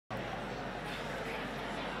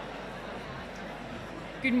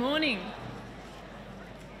Good morning.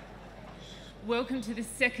 Welcome to the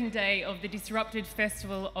second day of the Disrupted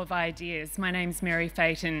Festival of Ideas. My name's Meri,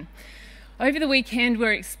 Fatin. Over the weekend,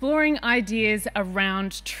 we're exploring ideas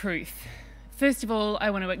around truth. First of all,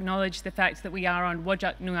 I want to acknowledge the fact that we are on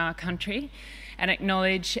Whadjuk Noongar country and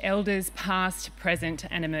acknowledge elders past, present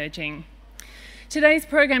and emerging. Today's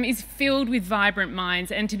program is filled with vibrant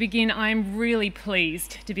minds, and to begin, I'm really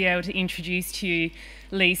pleased to be able to introduce to you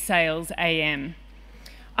Leigh Sales, AM.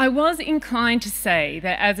 I was inclined to say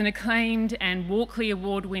that as an acclaimed and Walkley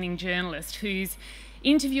Award-winning journalist whose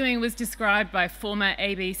interviewing was described by former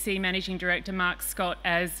ABC Managing Director Mark Scott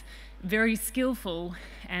as very skillful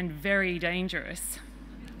and very dangerous,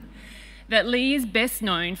 that Leigh is best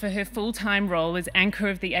known for her full-time role as anchor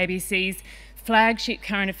of the ABC's flagship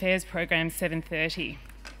current affairs program 7:30.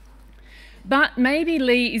 But maybe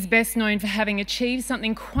Leigh is best known for having achieved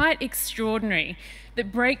something quite extraordinary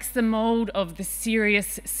that breaks the mould of the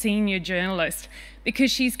serious senior journalist, because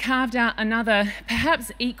she's carved out another,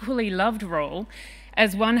 perhaps equally loved role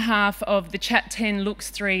as one half of the Chat 10 Looks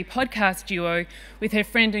 3 podcast duo with her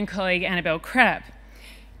friend and colleague Annabelle Crabb.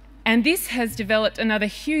 And this has developed another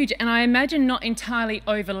huge, and I imagine not entirely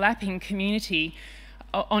overlapping, community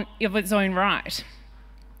of its own right.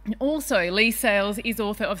 Also, Leigh Sales is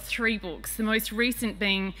author of 3 books, the most recent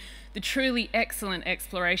being the truly excellent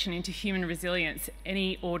exploration into human resilience,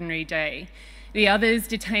 Any Ordinary Day. The others,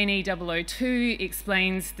 Detainee 002,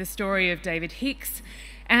 explains the story of David Hicks,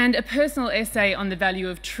 and a personal essay on the value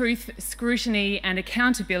of truth, scrutiny and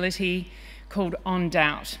accountability called On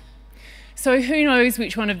Doubt. So who knows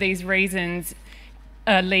which one of these reasons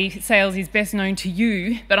Leigh Sales is best known to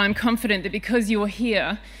you, but I'm confident that because you're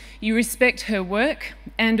here, you respect her work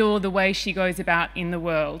and or the way she goes about in the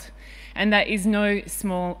world. And that is no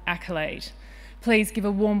small accolade. Please give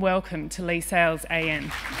a warm welcome to Leigh Sales,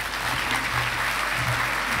 AM.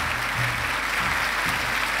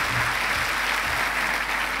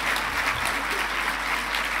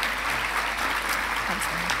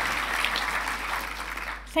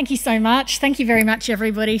 Thank you so much. Thank you very much,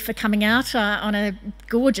 everybody, for coming out on a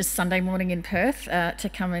gorgeous Sunday morning in Perth to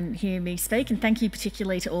come and hear me speak. And thank you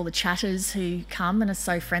particularly to all the chatters who come and are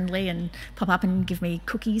so friendly and pop up and give me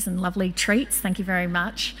cookies and lovely treats. Thank you very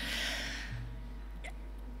much.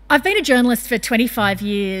 I've been a journalist for 25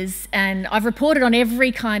 years and I've reported on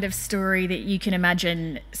every kind of story that you can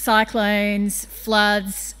imagine. Cyclones,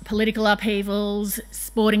 floods, political upheavals,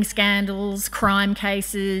 sporting scandals, crime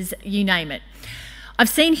cases, you name it. I've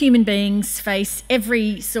seen human beings face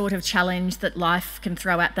every sort of challenge that life can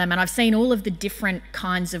throw at them, and I've seen all of the different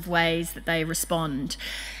kinds of ways that they respond.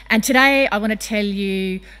 And today I want to tell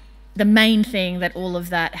you the main thing that all of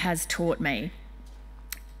that has taught me.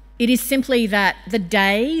 It is simply that the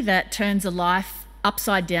day that turns a life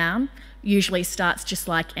upside down usually starts just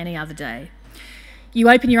like any other day. You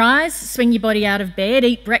open your eyes, swing your body out of bed,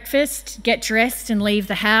 eat breakfast, get dressed and leave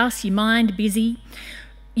the house, your mind busy.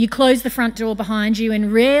 You close the front door behind you,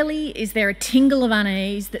 and rarely is there a tingle of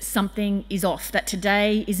unease that something is off, that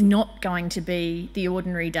today is not going to be the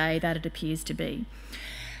ordinary day that it appears to be.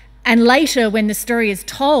 And later, when the story is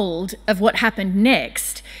told of what happened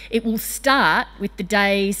next, it will start with the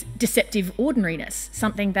day's deceptive ordinariness,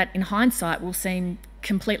 something that in hindsight will seem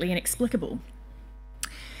completely inexplicable.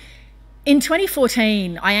 In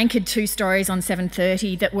 2014, I anchored 2 stories on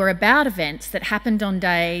 7:30 that were about events that happened on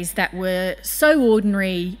days that were so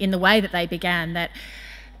ordinary in the way that they began,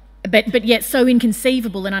 but yet so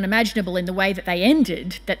inconceivable and unimaginable in the way that they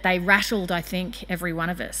ended, that they rattled, I think, every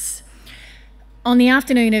one of us. On the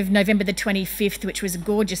afternoon of November the 25th, which was a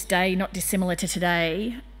gorgeous day, not dissimilar to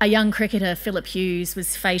today, a young cricketer, Philip Hughes,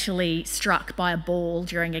 was fatally struck by a ball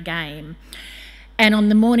during a game. And on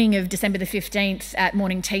the morning of December the 15th, at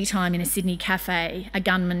morning tea time in a Sydney cafe, a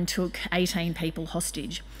gunman took 18 people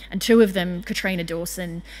hostage. And 2 of them, Katrina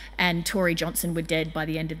Dawson and Tory Johnson, were dead by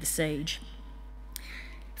the end of the siege.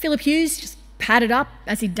 Philip Hughes just padded up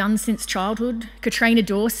as he'd done since childhood. Katrina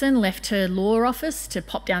Dawson left her law office to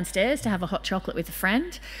pop downstairs to have a hot chocolate with a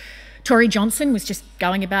friend. Tory Johnson was just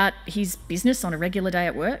going about his business on a regular day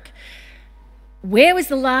at work. Where was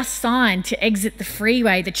the last sign to exit the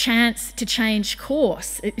freeway, the chance to change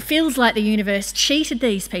course? It feels like the universe cheated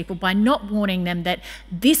these people by not warning them that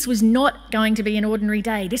this was not going to be an ordinary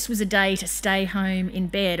day. This was a day to stay home in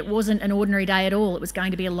bed. It wasn't an ordinary day at all. It was going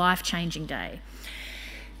to be a life-changing day.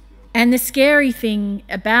 And the scary thing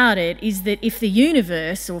about it is that if the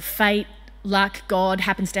universe or fate, luck, God,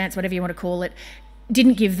 happenstance, whatever you want to call it,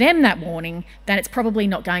 didn't give them that warning, then it's probably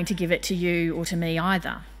not going to give it to you or to me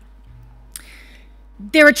either.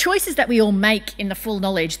 There are choices that we all make in the full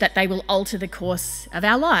knowledge that they will alter the course of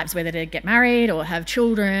our lives, whether to get married or have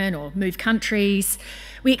children or move countries.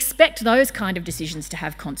 We expect those kind of decisions to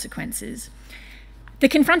have consequences. The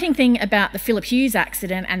confronting thing about the Philip Hughes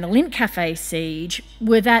accident and the Lindt Cafe siege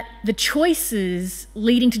were that the choices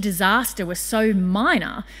leading to disaster were so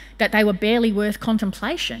minor that they were barely worth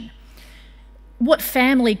contemplation. What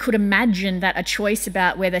family could imagine that a choice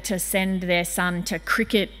about whether to send their son to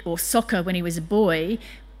cricket or soccer when he was a boy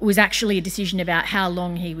was actually a decision about how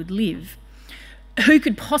long he would live? Who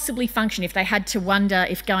could possibly function if they had to wonder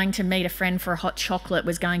if going to meet a friend for a hot chocolate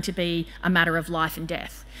was going to be a matter of life and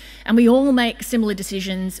death? And we all make similar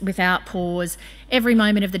decisions without pause every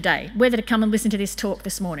moment of the day, whether to come and listen to this talk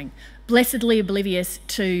this morning, blessedly oblivious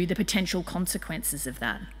to the potential consequences of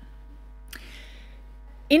that.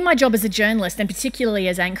 In my job as a journalist, and particularly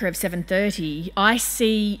as anchor of 7:30, I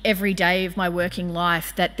see every day of my working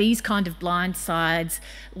life that these kind of blind sides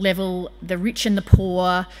level the rich and the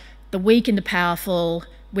poor, the weak and the powerful,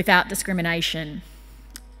 without discrimination.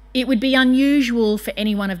 It would be unusual for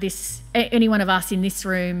any one of us in this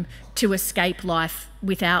room to escape life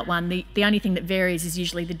without one. The only thing that varies is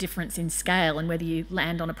usually the difference in scale and whether you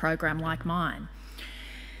land on a program like mine.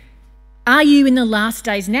 Are you in the last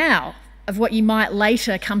days now of what you might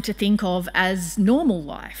later come to think of as normal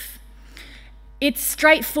life? It's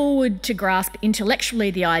straightforward to grasp intellectually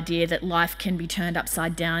the idea that life can be turned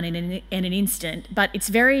upside down in an instant, but it's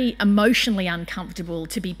very emotionally uncomfortable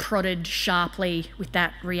to be prodded sharply with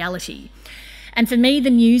that reality. And for me, the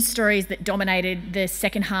news stories that dominated the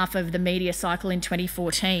second half of the media cycle in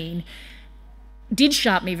 2014 did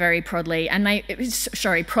prod me very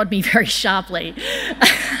sharply.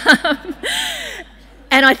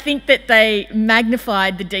 And I think that they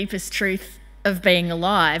magnified the deepest truth of being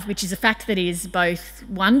alive, which is a fact that is both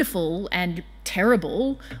wonderful and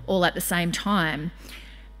terrible all at the same time,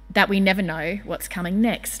 that we never know what's coming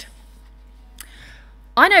next.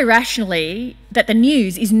 I know rationally that the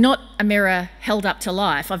news is not a mirror held up to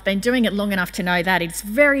life. I've been doing it long enough to know that. It's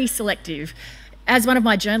very selective. As one of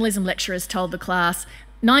my journalism lecturers told the class,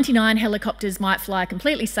 99 helicopters might fly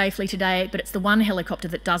completely safely today, but it's the one helicopter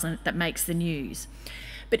that doesn't that makes the news.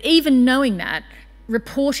 But even knowing that,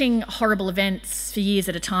 reporting horrible events for years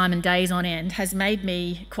at a time and days on end has made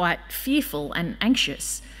me quite fearful and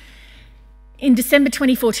anxious. In December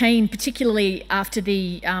 2014, particularly after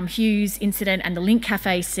the Hughes incident and the Lindt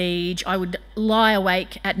Cafe siege, I would lie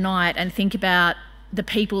awake at night and think about the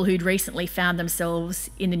people who'd recently found themselves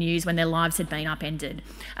in the news when their lives had been upended.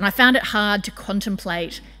 And I found it hard to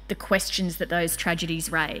contemplate the questions that those tragedies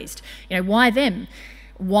raised. Why them?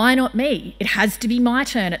 Why not me? It has to be my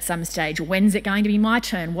turn at some stage. When's it going to be my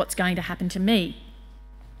turn? What's going to happen to me?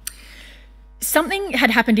 Something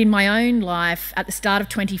had happened in my own life at the start of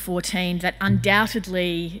 2014 that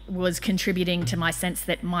undoubtedly was contributing to my sense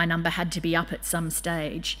that my number had to be up at some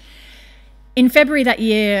stage. In February that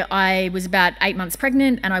year, I was about 8 months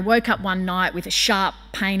pregnant, and I woke up one night with a sharp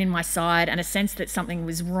pain in my side and a sense that something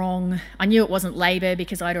was wrong. I knew it wasn't labour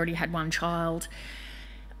because I'd already had one child.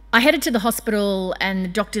 I headed to the hospital and the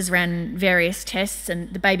doctors ran various tests,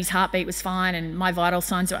 and the baby's heartbeat was fine and my vital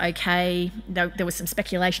signs were okay. There was some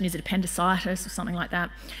speculation, is it appendicitis or something like that?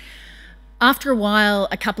 After a while,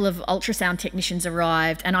 a couple of ultrasound technicians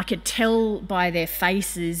arrived, and I could tell by their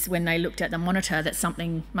faces when they looked at the monitor that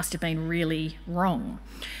something must have been really wrong.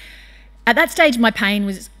 At that stage, my pain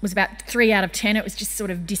was about 3 out of 10. It was just sort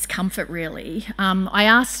of discomfort, really. I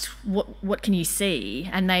asked, what can you see?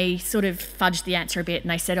 And they sort of fudged the answer a bit, and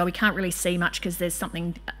they said, we can't really see much because there's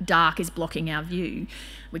something dark is blocking our view,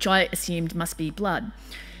 which I assumed must be blood.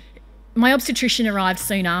 My obstetrician arrived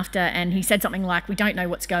soon after, and he said something like, we don't know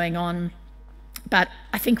what's going on, but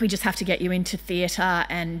I think we just have to get you into theatre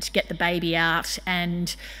and get the baby out,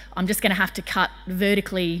 and I'm just going to have to cut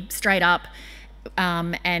vertically straight up,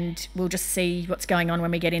 and we'll just see what's going on when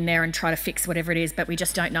we get in there and try to fix whatever it is, but we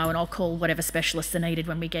just don't know, and I'll call whatever specialists are needed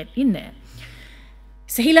when we get in there.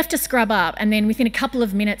 So he left to scrub up, and then within a couple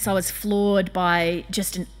of minutes I was floored by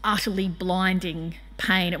just an utterly blinding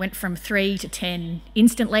pain. It went from 3 to 10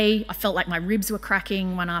 instantly. I felt like my ribs were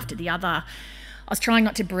cracking one after the other. I was trying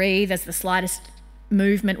not to breathe as the slightest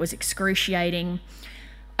movement was excruciating.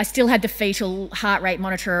 I still had the fetal heart rate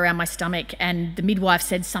monitor around my stomach, and the midwife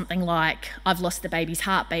said something like, I've lost the baby's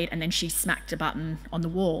heartbeat, and then she smacked a button on the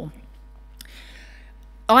wall.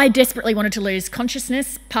 I desperately wanted to lose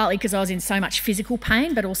consciousness, partly because I was in so much physical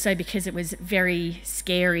pain, but also because it was very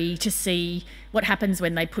scary to see what happens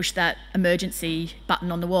when they push that emergency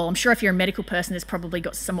button on the wall. I'm sure if you're a medical person, there's probably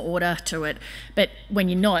got some order to it, but when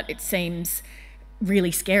you're not, it seems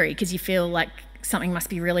really scary because you feel like something must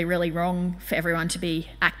be really, really wrong for everyone to be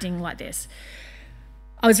acting like this.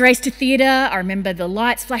 I was raced to theatre. I remember the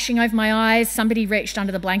lights flashing over my eyes. Somebody reached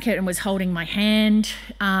under the blanket and was holding my hand.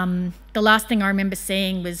 The last thing I remember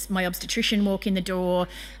seeing was my obstetrician walk in the door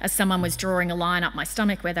as someone was drawing a line up my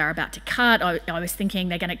stomach where they were about to cut. I was thinking,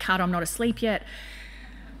 they're going to cut, I'm not asleep yet.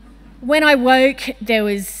 When I woke, there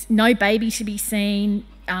was no baby to be seen.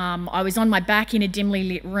 I was on my back in a dimly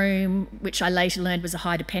lit room, which I later learned was a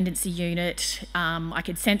high dependency unit. I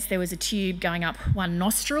could sense there was a tube going up one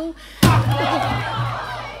nostril.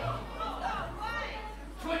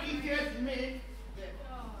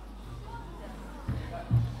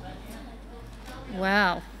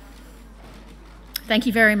 Wow. Thank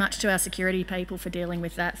you very much to our security people for dealing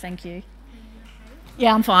with that. Thank you.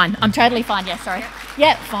 Yeah, I'm fine. I'm totally fine. Yeah, sorry.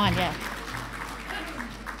 Yeah, fine, yeah.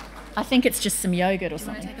 I think it's just some yogurt or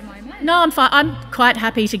something. Take a moment? No, I'm fine. I'm quite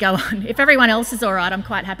happy to go on. If everyone else is all right, I'm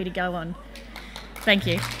quite happy to go on. Thank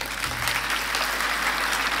you.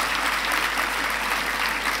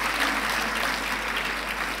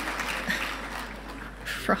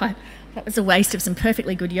 Right. That was a waste of some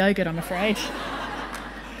perfectly good yogurt, I'm afraid.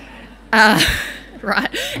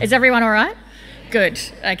 Right. Is everyone all right? Good.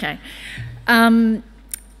 Okay.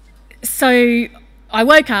 So I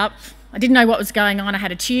woke up. I didn't know what was going on. I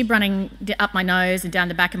had a tube running up my nose and down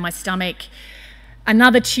the back of my stomach.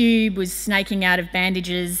 Another tube was snaking out of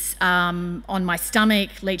bandages on my stomach,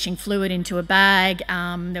 leaching fluid into a bag.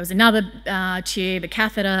 There was another tube, a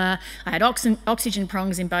catheter. I had oxygen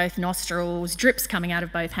prongs in both nostrils, drips coming out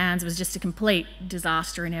of both hands. It was just a complete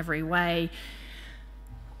disaster in every way.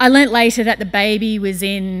 I learnt later that the baby was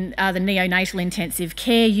in the neonatal intensive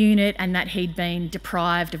care unit and that he'd been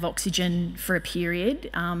deprived of oxygen for a period.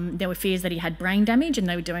 There were fears that he had brain damage and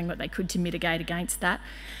they were doing what they could to mitigate against that.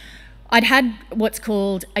 I'd had what's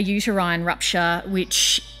called a uterine rupture,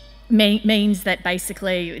 which means that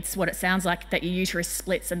basically it's what it sounds like, that your uterus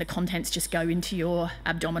splits and the contents just go into your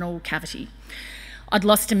abdominal cavity. I'd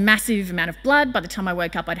lost a massive amount of blood. By the time I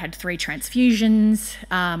woke up, I'd had 3 transfusions.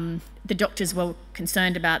 The doctors were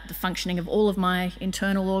concerned about the functioning of all of my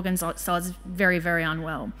internal organs, so I was very, very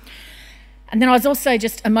unwell. And then I was also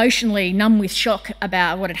just emotionally numb with shock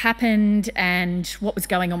about what had happened and what was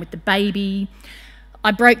going on with the baby.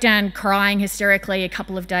 I broke down crying hysterically a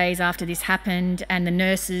couple of days after this happened, and the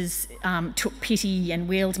nurses took pity and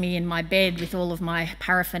wheeled me in my bed with all of my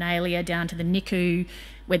paraphernalia down to the NICU,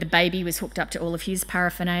 where the baby was hooked up to all of his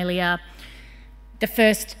paraphernalia. The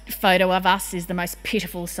first photo of us is the most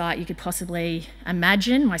pitiful sight you could possibly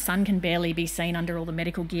imagine. My son can barely be seen under all the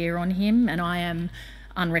medical gear on him, and I am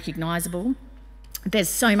unrecognisable. There's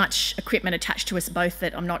so much equipment attached to us both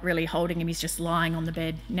that I'm not really holding him, he's just lying on the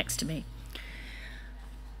bed next to me.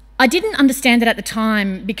 I didn't understand it at the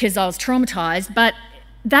time because I was traumatised, but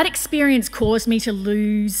that experience caused me to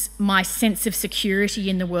lose my sense of security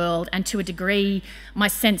in the world and, to a degree, my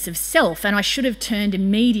sense of self. And I should have turned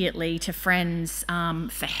immediately to friends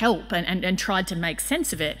for help and tried to make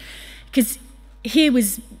sense of it. Because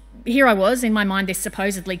here I was, in my mind, this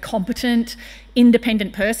supposedly competent,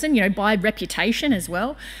 independent person, you know, by reputation as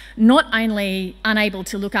well, not only unable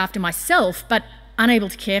to look after myself, but unable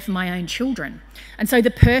to care for my own children. And so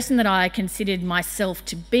the person that I considered myself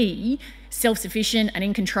to be, self-sufficient and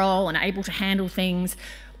in control and able to handle things,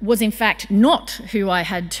 was in fact not who I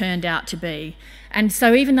had turned out to be. And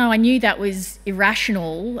so even though I knew that was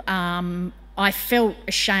irrational, I felt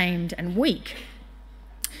ashamed and weak.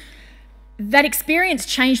 That experience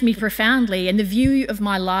changed me profoundly, and the view of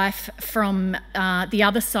my life from the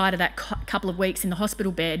other side of that couple of weeks in the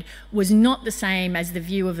hospital bed was not the same as the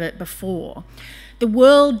view of it before. The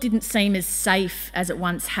world didn't seem as safe as it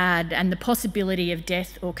once had, and the possibility of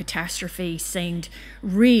death or catastrophe seemed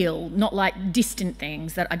real, not like distant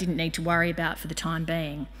things that I didn't need to worry about for the time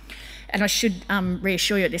being. And I should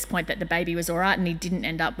reassure you at this point that the baby was all right and he didn't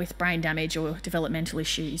end up with brain damage or developmental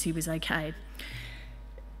issues. He was okay.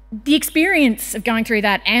 The experience of going through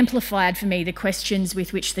that amplified for me the questions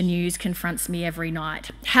with which the news confronts me every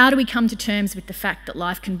night. How do we come to terms with the fact that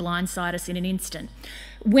life can blindside us in an instant?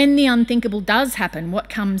 When the unthinkable does happen, what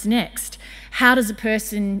comes next? How does a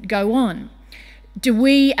person go on? Do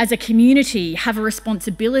we as a community have a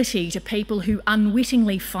responsibility to people who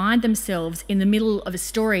unwittingly find themselves in the middle of a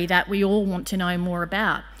story that we all want to know more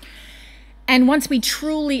about? And once we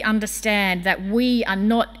truly understand that we are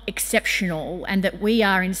not exceptional and that we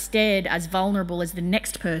are instead as vulnerable as the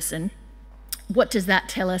next person, what does that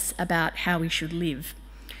tell us about how we should live?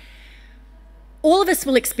 All of us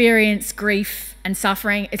will experience grief and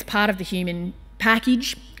suffering. It's part of the human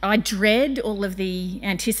package. I dread all of the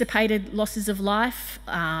anticipated losses of life,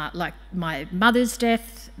 like my mother's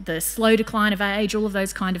death, the slow decline of age, all of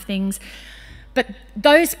those kind of things. But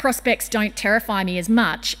those prospects don't terrify me as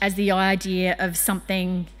much as the idea of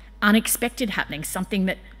something unexpected happening, something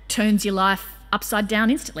that turns your life upside down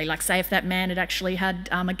instantly, like say if that man had actually had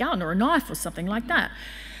a gun or a knife or something like that.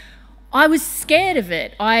 I was scared of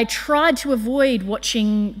it. I tried to avoid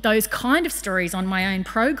watching those kind of stories on my own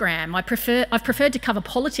program. I've preferred to cover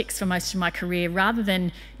politics for most of my career rather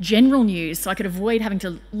than general news, so I could avoid having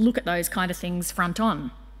to look at those kind of things front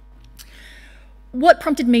on. What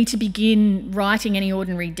prompted me to begin writing Any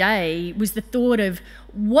Ordinary Day was the thought of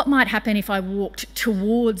what might happen if I walked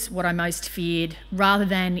towards what I most feared rather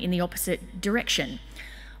than in the opposite direction.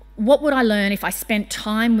 What would I learn if I spent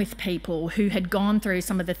time with people who had gone through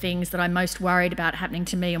some of the things that I'm most worried about happening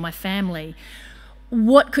to me or my family?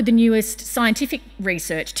 What could the newest scientific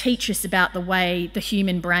research teach us about the way the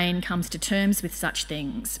human brain comes to terms with such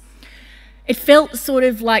things? It felt sort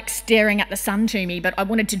of like staring at the sun to me, but I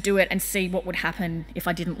wanted to do it and see what would happen if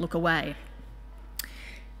I didn't look away.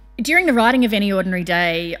 During the writing of Any Ordinary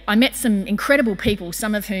Day, I met some incredible people,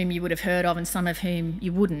 some of whom you would have heard of and some of whom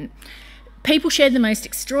you wouldn't. People shared the most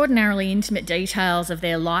extraordinarily intimate details of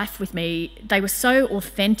their life with me. They were so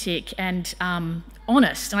authentic and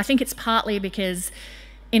honest, and I think it's partly because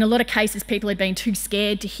in a lot of cases people had been too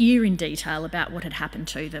scared to hear in detail about what had happened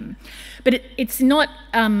to them. But it's not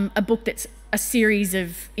a book that's a series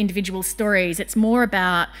of individual stories. It's more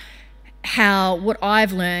about how what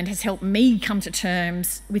I've learned has helped me come to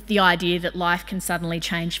terms with the idea that life can suddenly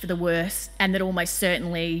change for the worse and that almost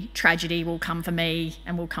certainly tragedy will come for me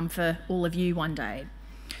and will come for all of you one day.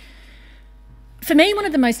 For me, one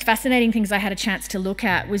of the most fascinating things I had a chance to look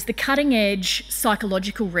at was the cutting-edge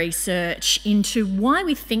psychological research into why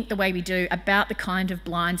we think the way we do about the kind of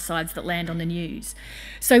blindsides that land on the news.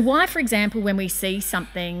 So why, for example, when we see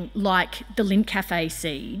something like the Lindt Cafe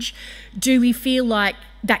siege, do we feel like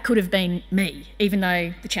that could have been me, even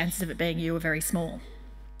though the chances of it being you are very small?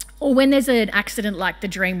 Or when there's an accident like the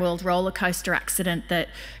Dreamworld roller coaster accident that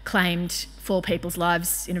claimed 4 people's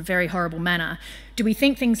lives in a very horrible manner, do we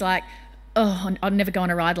think things like, oh, I'd never go on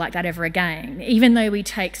a ride like that ever again, even though we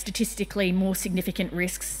take statistically more significant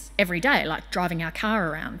risks every day, like driving our car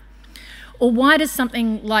around? Or why does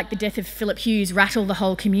something like the death of Philip Hughes rattle the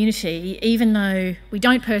whole community, even though we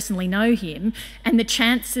don't personally know him, and the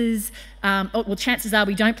chances are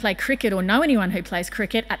we don't play cricket or know anyone who plays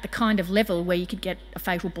cricket at the kind of level where you could get a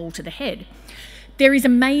fatal ball to the head? There is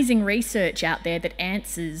amazing research out there that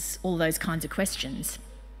answers all those kinds of questions.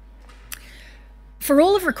 For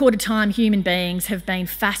all of recorded time, human beings have been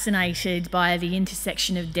fascinated by the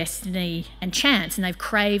intersection of destiny and chance, and they've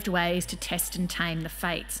craved ways to test and tame the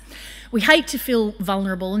fates. We hate to feel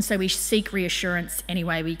vulnerable, and so we seek reassurance any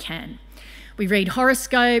way we can. We read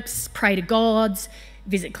horoscopes, pray to gods,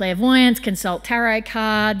 visit clairvoyants, consult tarot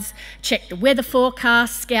cards, check the weather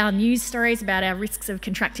forecast, scour news stories about our risks of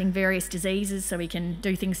contracting various diseases so we can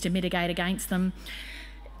do things to mitigate against them.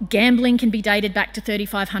 Gambling can be dated back to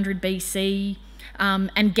 3500 BC.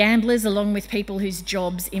 And gamblers, along with people whose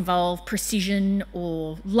jobs involve precision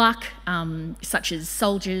or luck, such as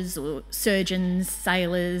soldiers or surgeons,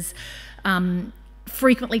 sailors,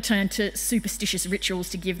 frequently turn to superstitious rituals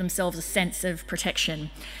to give themselves a sense of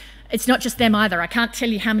protection. It's not just them either. I can't tell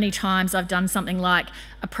you how many times I've done something like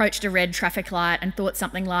approached a red traffic light and thought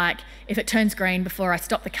something like, if it turns green before I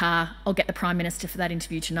stop the car, I'll get the Prime Minister for that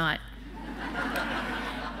interview tonight.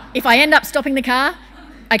 If I end up stopping the car,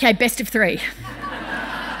 okay, best of 3.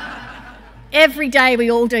 Every day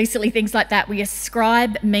we all do silly things like that. We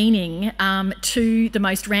ascribe meaning to the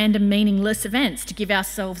most random, meaningless events to give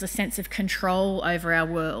ourselves a sense of control over our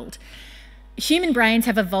world. Human brains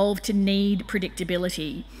have evolved to need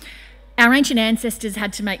predictability. Our ancient ancestors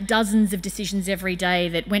had to make dozens of decisions every day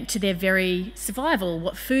that went to their very survival: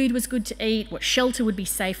 what food was good to eat, what shelter would be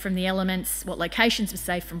safe from the elements, what locations were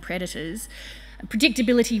safe from predators.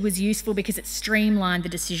 Predictability was useful because it streamlined the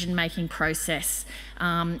decision-making process.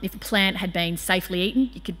 If a plant had been safely eaten,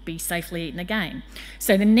 it could be safely eaten again.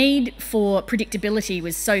 So the need for predictability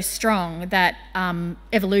was so strong that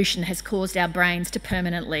evolution has caused our brains to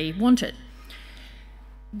permanently want it.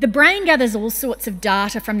 The brain gathers all sorts of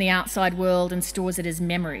data from the outside world and stores it as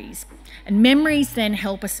memories. And memories then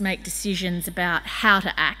help us make decisions about how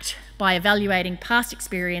to act by evaluating past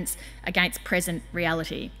experience against present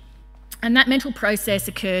reality. And that mental process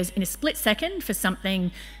occurs in a split second for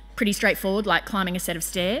something pretty straightforward like climbing a set of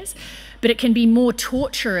stairs, but it can be more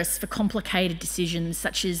torturous for complicated decisions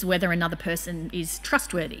such as whether another person is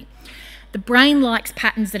trustworthy. The brain likes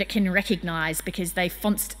patterns that it can recognise because they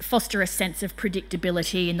foster a sense of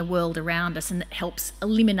predictability in the world around us, and that helps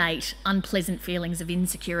eliminate unpleasant feelings of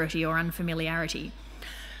insecurity or unfamiliarity.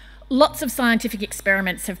 Lots of scientific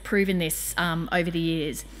experiments have proven this over the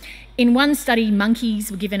years. In one study, monkeys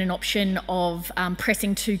were given an option of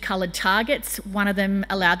pressing two coloured targets. One of them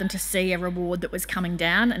allowed them to see a reward that was coming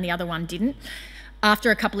down and the other one didn't. After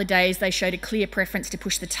a couple of days, they showed a clear preference to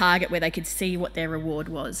push the target where they could see what their reward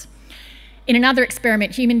was. In another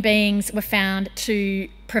experiment, human beings were found to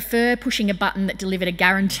prefer pushing a button that delivered a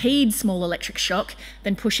guaranteed small electric shock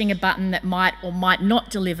than pushing a button that might or might not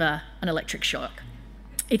deliver an electric shock.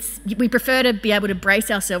 We prefer to be able to brace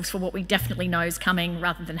ourselves for what we definitely know is coming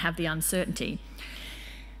rather than have the uncertainty.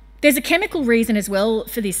 There's a chemical reason as well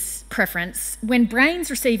for this preference. When brains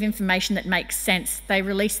receive information that makes sense, they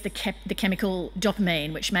release the chemical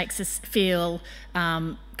dopamine, which makes us feel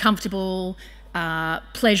comfortable,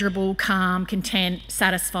 pleasurable, calm, content,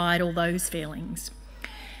 satisfied, all those feelings.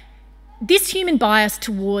 This human bias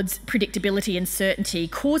towards predictability and certainty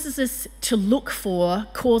causes us to look for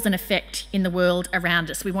cause and effect in the world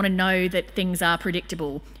around us. We want to know that things are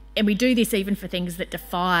predictable, and we do this even for things that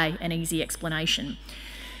defy an easy explanation.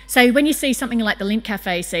 So when you see something like the Lindt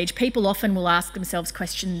Cafe siege, people often will ask themselves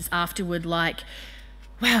questions afterward like,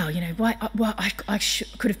 wow, you know, I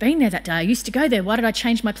could have been there that day. I used to go there. Why did I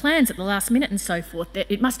change my plans at the last minute and so forth?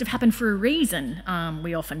 It must have happened for a reason,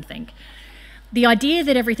 we often think. The idea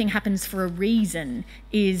that everything happens for a reason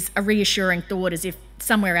is a reassuring thought, as if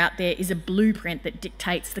somewhere out there is a blueprint that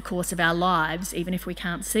dictates the course of our lives, even if we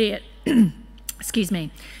can't see it. Excuse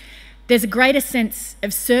me. There's a greater sense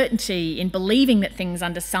of certainty in believing that things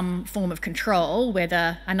under some form of control,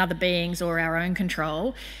 whether another being's or our own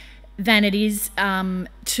control, than it is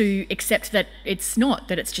to accept that it's not,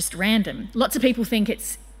 that it's just random. Lots of people think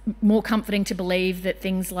it's more comforting to believe that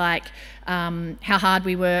things like how hard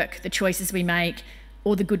we work, the choices we make,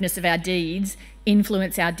 or the goodness of our deeds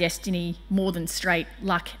influence our destiny more than straight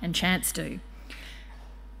luck and chance do.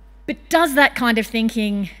 But does that kind of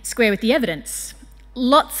thinking square with the evidence?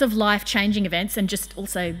 Lots of life-changing events, and just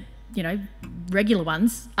also, you know, regular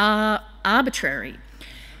ones, are arbitrary.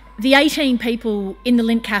 The 18 people in the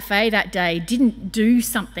Lindt Cafe that day didn't do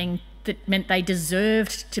something that meant they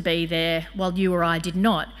deserved to be there while you or I did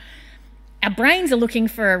not. Our brains are looking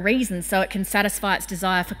for a reason so it can satisfy its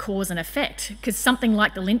desire for cause and effect, because something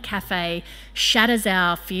like the Lindt Cafe shatters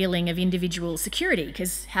our feeling of individual security,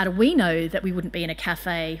 because how do we know that we wouldn't be in a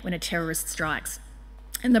cafe when a terrorist strikes?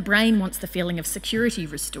 And the brain wants the feeling of security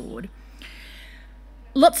restored.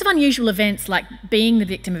 Lots of unusual events, like being the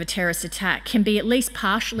victim of a terrorist attack, can be at least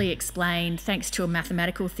partially explained thanks to a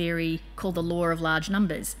mathematical theory called the law of large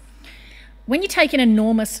numbers. When you take an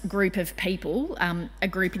enormous group of people, a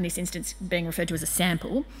group in this instance being referred to as a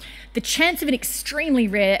sample, the chance of an extremely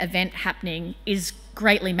rare event happening is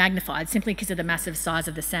greatly magnified simply because of the massive size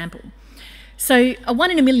of the sample. So a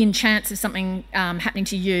 1 in a million chance of something happening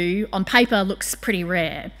to you on paper looks pretty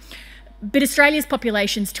rare. But Australia's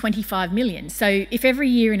population's 25 million. So if every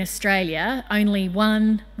year in Australia only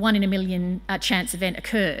one in a million chance event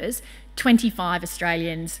occurs, 25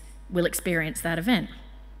 Australians will experience that event.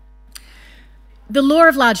 The law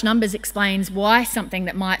of large numbers explains why something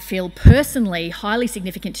that might feel personally highly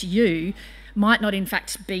significant to you might not in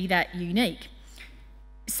fact be that unique.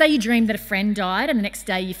 Say you dreamed that a friend died and the next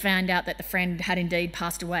day you found out that the friend had indeed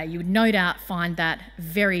passed away. You would no doubt find that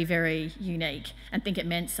very, very unique and think it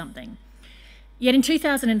meant something. Yet in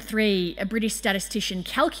 2003, a British statistician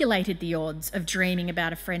calculated the odds of dreaming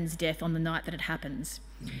about a friend's death on the night that it happens.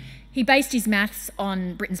 He based his maths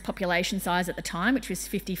on Britain's population size at the time, which was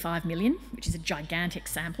 55 million, which is a gigantic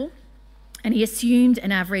sample, and he assumed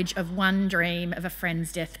an average of one dream of a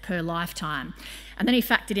friend's death per lifetime. And then he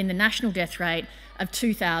factored in the national death rate of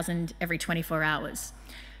 2,000 every 24 hours.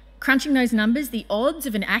 Crunching those numbers, the odds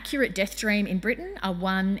of an accurate death dream in Britain are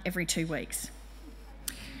 1 every 2 weeks.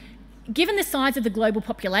 Given the size of the global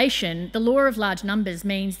population, the law of large numbers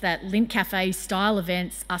means that Lindt Cafe style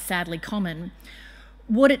events are sadly common.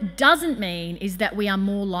 What it doesn't mean is that we are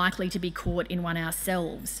more likely to be caught in one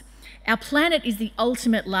ourselves. Our planet is the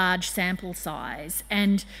ultimate large sample size,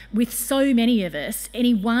 and with so many of us,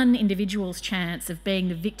 any one individual's chance of being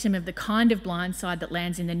the victim of the kind of blindside that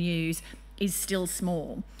lands in the news is still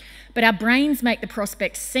small. But our brains make the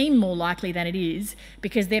prospect seem more likely than it is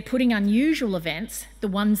because they're putting unusual events, the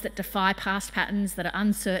ones that defy past patterns, that are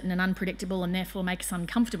uncertain and unpredictable and therefore make us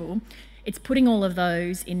uncomfortable, it's putting all of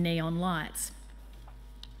those in neon lights.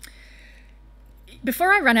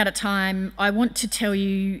 Before I run out of time, I want to tell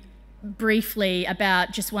you briefly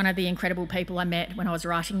about just one of the incredible people I met when I was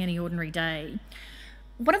writing Any Ordinary Day.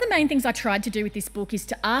 One of the main things I tried to do with this book is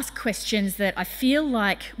to ask questions that I feel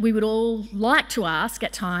like we would all like to ask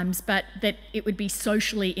at times, but that it would be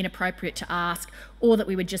socially inappropriate to ask, or that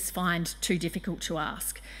we would just find too difficult to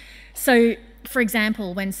ask. So, for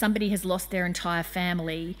example, when somebody has lost their entire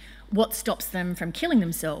family, what stops them from killing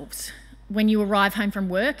themselves? When you arrive home from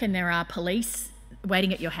work and there are police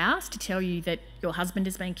waiting at your house to tell you that your husband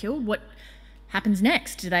has been killed, what happens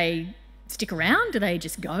next? Do they stick around? Do they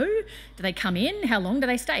just go? Do they come in? How long do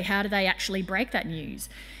they stay? How do they actually break that news?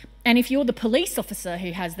 And if you're the police officer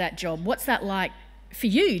who has that job, what's that like for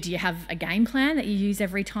you? Do you have a game plan that you use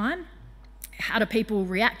every time? How do people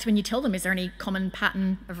react when you tell them? Is there any common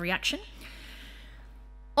pattern of reaction?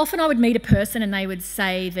 Often I would meet a person and they would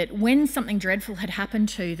say that when something dreadful had happened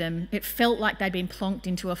to them, it felt like they'd been plonked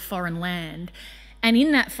into a foreign land. And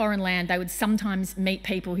in that foreign land, they would sometimes meet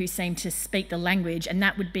people who seemed to speak the language, and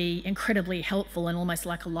that would be incredibly helpful and almost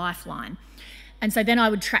like a lifeline. And so then I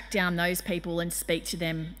would track down those people and speak to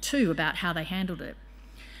them too about how they handled it.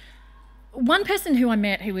 One person who I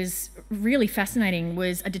met who was really fascinating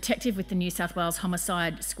was a detective with the New South Wales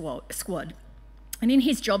Homicide Squad. And in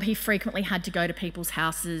his job, he frequently had to go to people's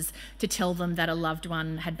houses to tell them that a loved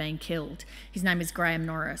one had been killed. His name is Graham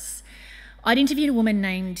Norris. I'd interviewed a woman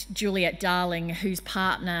named Juliet Darling, whose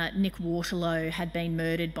partner, Nick Waterlow, had been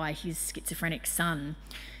murdered by his schizophrenic son.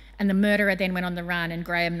 And the murderer then went on the run, and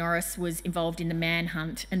Graham Norris was involved in the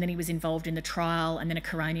manhunt, and then he was involved in the trial and then a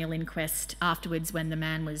coronial inquest afterwards when the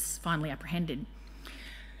man was finally apprehended.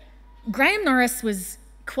 Graham Norris was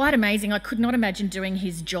quite amazing. I could not imagine doing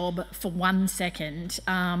his job for 1 second.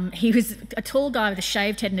 He was a tall guy with a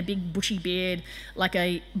shaved head and a big bushy beard, like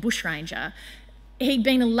a bushranger. He'd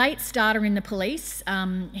been a late starter in the police.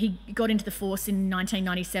 He got into the force in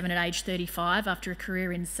 1997 at age 35 after a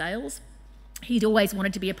career in sales. He'd always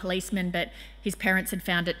wanted to be a policeman, but his parents had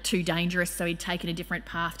found it too dangerous, so he'd taken a different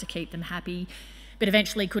path to keep them happy, but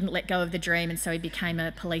eventually couldn't let go of the dream, and so he became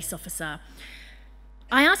a police officer.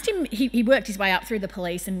 I asked him, he worked his way up through the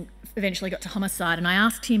police and eventually got to homicide, and I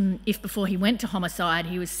asked him if before he went to homicide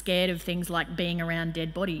he was scared of things like being around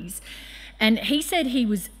dead bodies. And he said he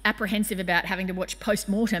was apprehensive about having to watch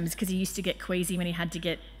post-mortems because he used to get queasy when he had to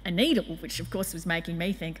get a needle, which of course was making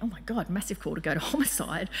me think, oh my God, massive call to go to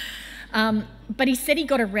homicide. But he said he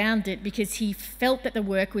got around it because he felt that the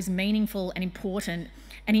work was meaningful and important,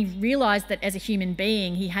 and he realised that as a human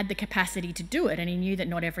being he had the capacity to do it, and he knew that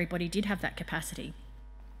not everybody did have that capacity.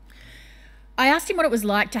 I asked him what it was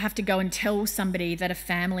like to have to go and tell somebody that a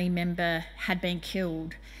family member had been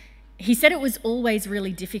killed. He said it was always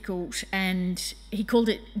really difficult, and he called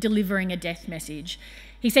it delivering a death message.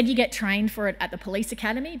 He said you get trained for it at the police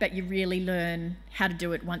academy, but you really learn how to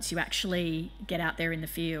do it once you actually get out there in the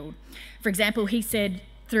field. For example, he said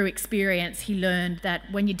through experience he learned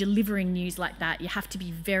that when you're delivering news like that, you have to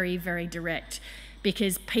be very, very direct,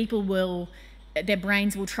 because their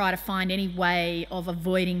brains will try to find any way of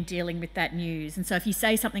avoiding dealing with that news. And so if you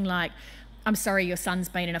say something like, I'm sorry your son's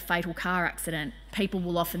been in a fatal car accident, people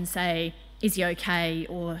will often say, is he okay,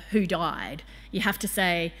 or who died? You have to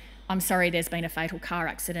say, I'm sorry there's been a fatal car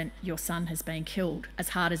accident, your son has been killed, as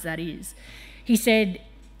hard as that is. He said,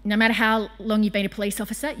 no matter how long you've been a police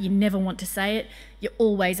officer, you never want to say it. You're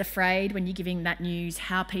always afraid when you're giving that news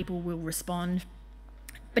how people will respond.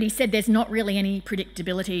 But he said there's not really any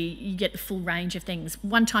predictability. You get the full range of things.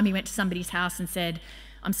 One time he went to somebody's house and said,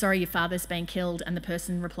 I'm sorry your father's been killed, and the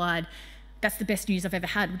person replied, that's the best news I've ever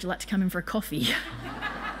had. Would you like to come in for a coffee?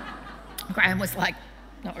 Graham was like,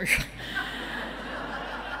 no.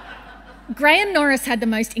 Graham Norris had the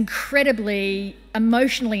most incredibly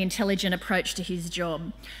emotionally intelligent approach to his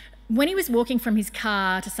job. When he was walking from his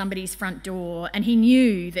car to somebody's front door and he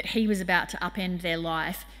knew that he was about to upend their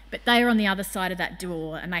life, but they were on the other side of that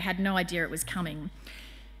door and they had no idea it was coming,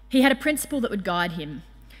 he had a principle that would guide him.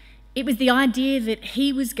 It was the idea that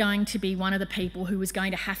he was going to be one of the people who was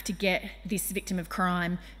going to have to get this victim of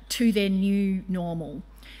crime to their new normal.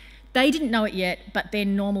 They didn't know it yet, but their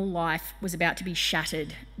normal life was about to be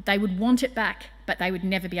shattered. They would want it back, but they would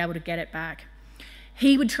never be able to get it back.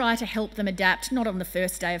 He would try to help them adapt, not on the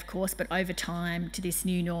first day, of course, but over time to this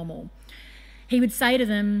new normal. He would say to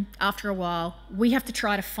them after a while, we have to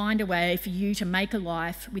try to find a way for you to make a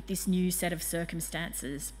life with this new set of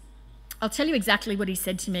circumstances. I'll tell you exactly what he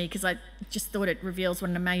said to me because I just thought it reveals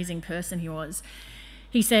what an amazing person he was.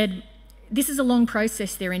 He said, this is a long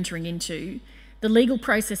process they're entering into. The legal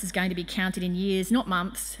process is going to be counted in years, not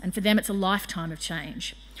months, and for them it's a lifetime of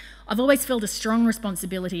change. I've always felt a strong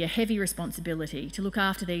responsibility, a heavy responsibility, to look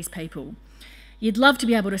after these people. You'd love to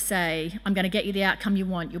be able to say, I'm going to get you the outcome you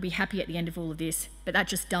want, you'll be happy at the end of all of this, but that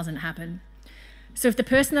just doesn't happen. So if the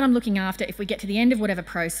person that I'm looking after, if we get to the end of whatever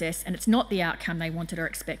process and it's not the outcome they wanted or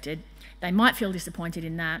expected, they might feel disappointed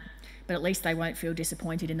in that, but at least they won't feel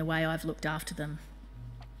disappointed in the way I've looked after them.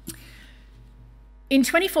 In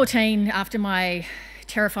 2014, after my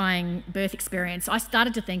terrifying birth experience, I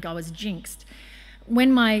started to think I was jinxed.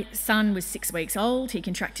 When my son was 6 weeks old, he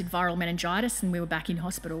contracted viral meningitis and we were back in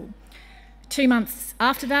hospital. 2 months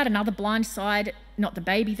after that, another blindside, not the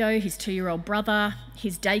baby though, his 2-year-old brother.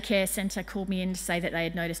 His daycare centre called me in to say that they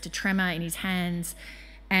had noticed a tremor in his hands,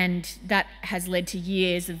 and that has led to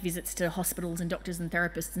years of visits to hospitals and doctors and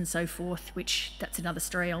therapists and so forth, which that's another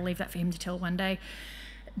story. I'll leave that for him to tell one day.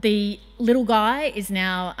 The little guy is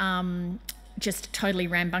now just a totally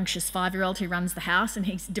rambunctious 5-year-old who runs the house, and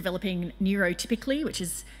he's developing neurotypically, which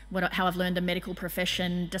is how I've learned a medical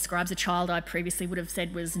profession describes a child I previously would have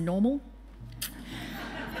said was normal.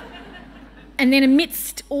 And then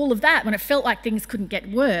amidst all of that, when it felt like things couldn't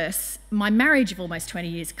get worse, my marriage of almost 20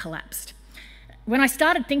 years collapsed. When I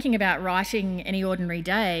started thinking about writing Any Ordinary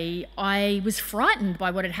Day, I was frightened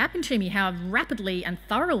by what had happened to me, how rapidly and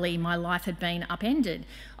thoroughly my life had been upended.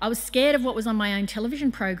 I was scared of what was on my own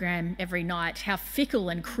television program every night, how fickle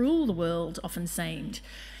and cruel the world often seemed.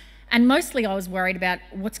 And mostly I was worried about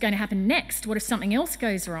what's going to happen next. What if something else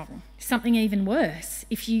goes wrong? Something even worse.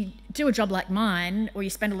 If you do a job like mine, or you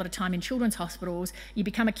spend a lot of time in children's hospitals, you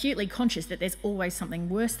become acutely conscious that there's always something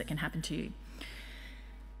worse that can happen to you.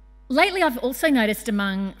 Lately, I've also noticed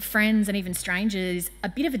among friends and even strangers a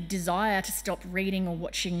bit of a desire to stop reading or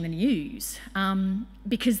watching the news,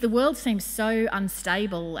 because the world seems so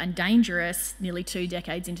unstable and dangerous nearly 2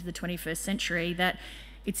 decades into the 21st century that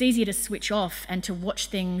it's easier to switch off and to watch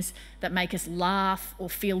things that make us laugh or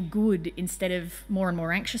feel good instead of more and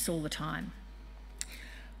more anxious all the time.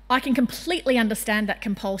 I can completely understand that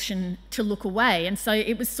compulsion to look away, and so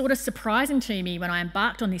it was sort of surprising to me when I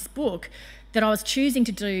embarked on this book that I was choosing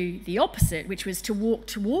to do the opposite, which was to walk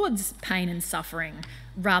towards pain and suffering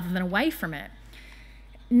rather than away from it.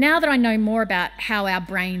 Now that I know more about how our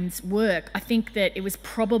brains work, I think that it was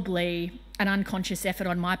probably an unconscious effort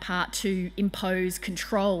on my part to impose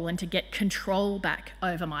control and to get control back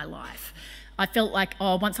over my life. I felt like,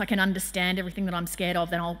 oh, once I can understand everything that I'm scared of,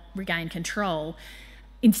 then I'll regain control.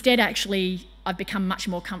 Instead, actually, I've become much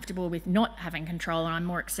more comfortable with not having control, and I'm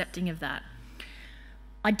more accepting of that.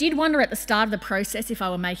 I did wonder at the start of the process if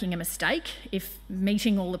I were making a mistake, if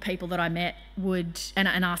meeting all the people that I met would, and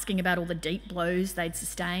asking about all the deep blows they'd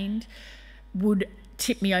sustained, would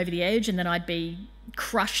tip me over the edge and then I'd be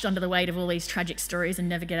crushed under the weight of all these tragic stories and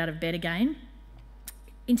never get out of bed again.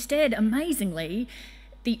 Instead, amazingly,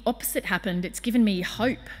 the opposite happened. It's given me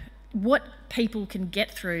hope. What people can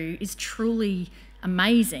get through is truly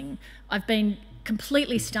amazing. I've been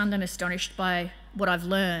completely stunned and astonished by what I've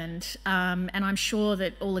learned, and I'm sure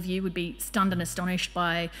that all of you would be stunned and astonished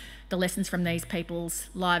by the lessons from these people's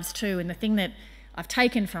lives too. And the thing that I've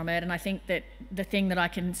taken from it, and I think that the thing that I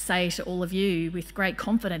can say to all of you with great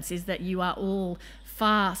confidence, is that you are all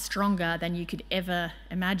far stronger than you could ever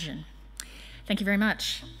imagine. Thank you very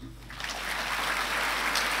much.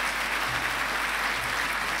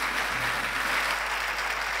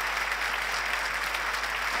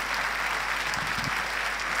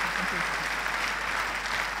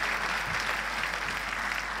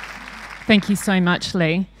 Thank you so much,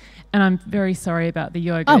 Leigh. And I'm very sorry about the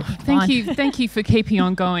yogurt. Oh, thank you for keeping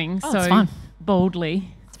on going so boldly.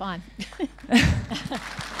 It's fine.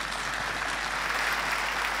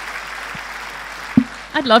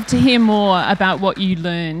 I'd love to hear more about what you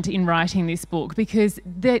learned in writing this book, because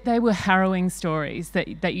they were harrowing stories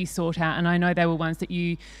that you sought out, and I know they were ones that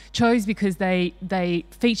you chose because they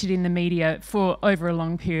featured in the media for over a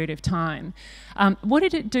long period of time. What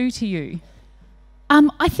did it do to you?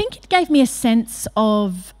 I think it gave me a sense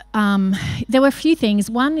of, there were a few things.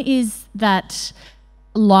 One is that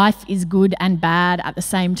life is good and bad at the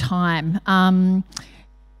same time.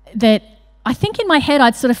 That I think in my head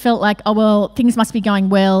I'd sort of felt like, oh well, things must be going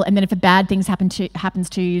well, and then if a bad thing happens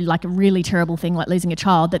to you, like a really terrible thing like losing a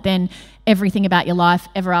child, that then everything about your life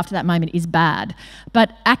ever after that moment is bad.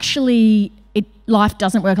 But actually, life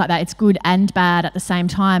doesn't work like that. It's good and bad at the same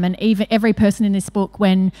time. And even every person in this book,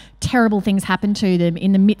 when terrible things happen to them,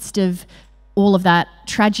 in the midst of all of that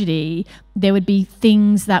tragedy, there would be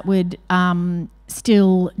things that would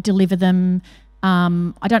still deliver them.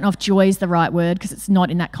 I don't know if joy is the right word because it's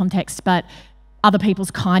not in that context, but other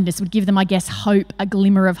people's kindness would give them, I guess, hope, a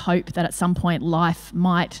glimmer of hope that at some point life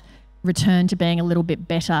might return to being a little bit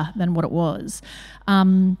better than what it was.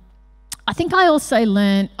 I think I also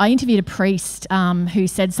learned, I interviewed a priest who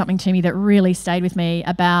said something to me that really stayed with me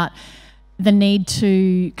about the need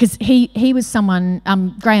to, because he was someone,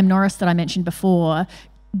 Graham Norris that I mentioned before,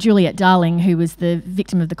 Juliet Darling, who was the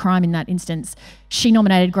victim of the crime in that instance, she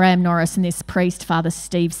nominated Graham Norris and this priest, Father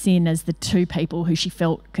Steve Sin, as the two people who she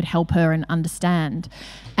felt could help her and understand.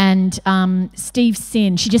 And Steve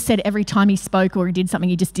Sin, she just said every time he spoke or he did something,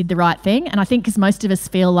 he just did the right thing. And I think because most of us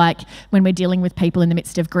feel like when we're dealing with people in the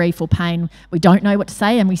midst of grief or pain, we don't know what to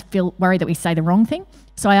say and we feel worried that we say the wrong thing.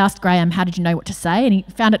 So I asked Graham, how did you know what to say? And he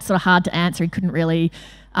found it sort of hard to answer. He couldn't really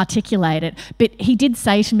articulate it. But he did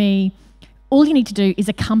say to me, all you need to do is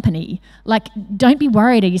accompany. Like, don't be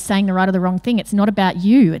worried, are you saying the right or the wrong thing? It's not about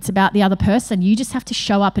you, it's about the other person. You just have to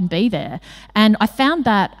show up and be there. And I found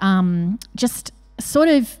that just sort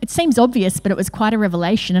of, it seems obvious, but it was quite a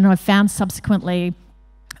revelation. And I've found subsequently,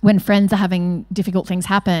 when friends are having difficult things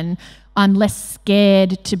happen, I'm less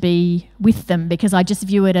scared to be with them because I just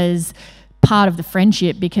view it as part of the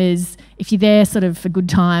friendship, because if you're there sort of for good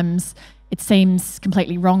times, it seems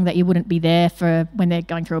completely wrong that you wouldn't be there for when they're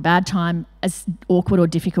going through a bad time, as awkward or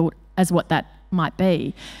difficult as what that might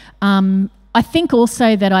be. I think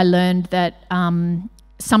also that I learned that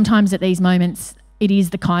sometimes at these moments, it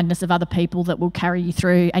is the kindness of other people that will carry you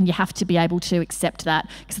through, and you have to be able to accept that.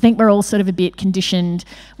 Because I think we're all sort of a bit conditioned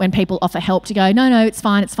when people offer help to go, no, it's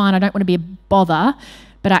fine, I don't want to be a bother.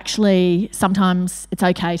 But actually, sometimes it's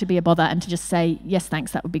okay to be a bother and to just say, yes,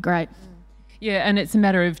 thanks, that would be great. Yeah, and it's a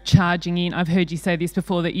matter of charging in. I've heard you say this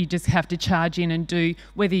before, that you just have to charge in and do,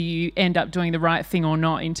 whether you end up doing the right thing or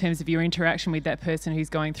not in terms of your interaction with that person who's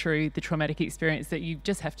going through the traumatic experience, that you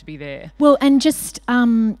just have to be there. Well, and just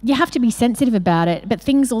you have to be sensitive about it. But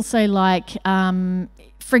things also like,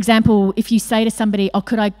 for example, if you say to somebody, oh,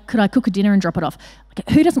 could I cook a dinner and drop it off? Like,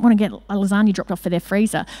 who doesn't want to get a lasagna dropped off for their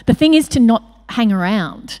freezer? The thing is to not hang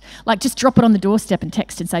around. Like, just drop it on the doorstep and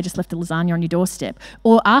text and say, just left the lasagna on your doorstep.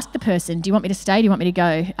 Or ask the person, do you want me to stay? Do you want me to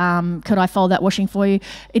go? Could I fold that washing for you?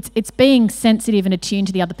 It's being sensitive and attuned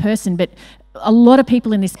to the other person. But a lot of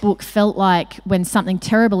people in this book felt like when something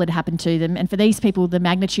terrible had happened to them, and for these people, the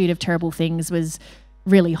magnitude of terrible things was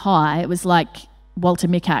really high. It was like Walter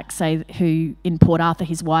Mikac, say, who in Port Arthur,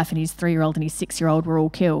 his wife and his 3-year-old and his 6-year-old were all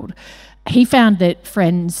killed. He found that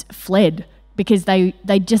friends fled because they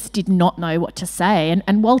just did not know what to say.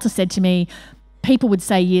 And Walter said to me, people would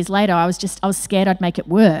say years later, I was scared I'd make it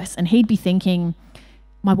worse. And he'd be thinking,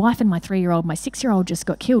 my wife and my 3-year-old, my 6-year-old just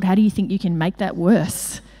got killed. How do you think you can make that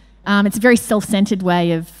worse? It's a very self-centered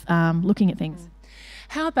way of looking at things.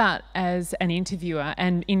 How about as an interviewer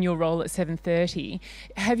and in your role at 7:30,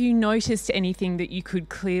 have you noticed anything that you could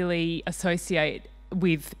clearly associate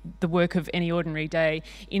with the work of Any Ordinary Day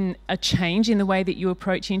in a change in the way that you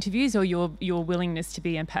approach interviews or your willingness to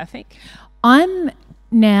be empathic? Nobody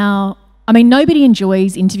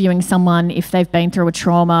enjoys interviewing someone if they've been through a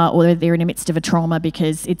trauma or they're in the midst of a trauma,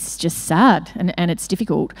 because it's just sad and it's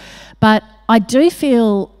difficult. But I do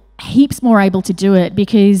feel heaps more able to do it,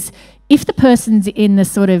 because if the person's in the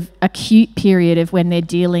sort of acute period of when they're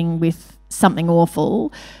dealing with something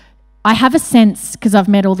awful, I have a sense, because I've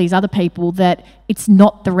met all these other people, that it's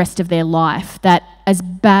not the rest of their life, that as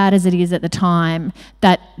bad as it is at the time,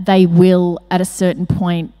 that they will at a certain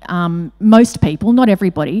point, most people, not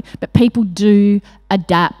everybody, but people do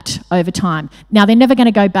adapt over time. Now, they're never going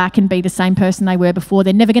to go back and be the same person they were before.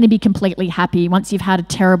 They're never going to be completely happy. Once you've had a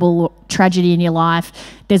terrible tragedy in your life,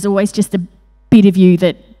 there's always just a bit of you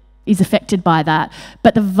that is affected by that.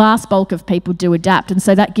 But the vast bulk of people do adapt, and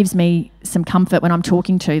so that gives me some comfort when I'm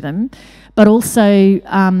talking to them. But also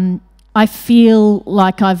I feel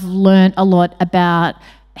like I've learnt a lot about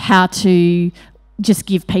how to just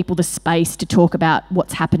give people the space to talk about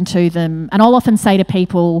what's happened to them. And I'll often say to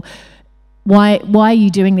people, why are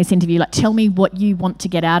you doing this interview? Like, tell me what you want to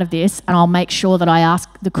get out of this, and I'll make sure that I ask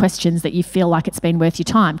the questions that you feel like it's been worth your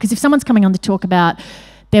time. Because if someone's coming on to talk about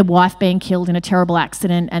their wife being killed in a terrible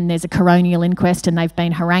accident and there's a coronial inquest and they've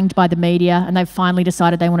been harangued by the media and they've finally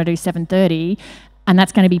decided they want to do 7:30, and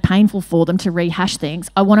that's going to be painful for them to rehash things,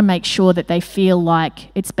 I want to make sure that they feel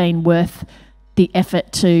like it's been worth the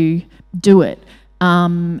effort to do it.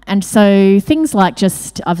 And so things like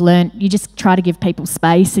I've learnt, you just try to give people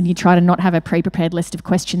space, and you try to not have a pre-prepared list of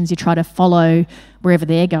questions. You try to follow wherever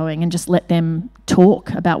they're going and just let them talk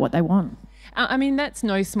about what they want. I mean, that's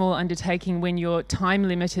no small undertaking when you're time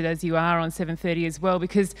limited as you are on 7:30 as well,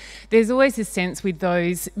 because there's always a sense with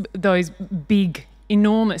those big,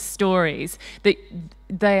 enormous stories that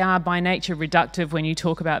they are by nature reductive when you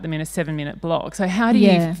talk about them in a 7-minute block. So how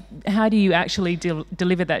do you actually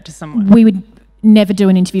deliver that to someone? We would never do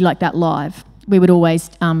an interview like that live. we would always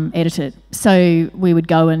edit it. So we would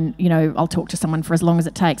go and, I'll talk to someone for as long as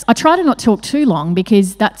it takes. I try to not talk too long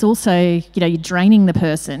because that's also, you're draining the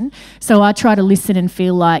person. So I try to listen and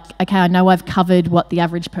feel like, okay, I know I've covered what the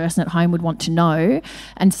average person at home would want to know.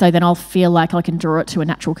 And so then I'll feel like I can draw it to a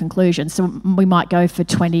natural conclusion. So we might go for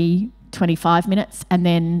 25 minutes and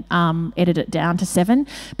then edit it down to 7.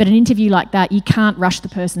 But an interview like that, you can't rush the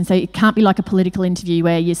person. So it can't be like a political interview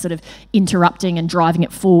where you're sort of interrupting and driving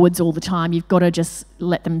it forwards all the time. You've got to just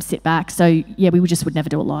let them sit back. So yeah, we just would never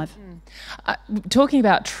do it live. Talking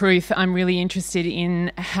about truth, I'm really interested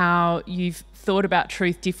in how you've thought about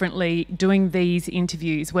truth differently doing these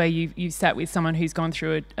interviews where you sat with someone who's gone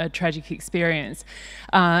through a tragic experience.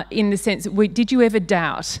 In the sense, did you ever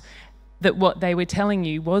doubt that what they were telling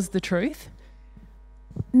you was the truth?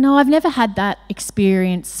 No, I've never had that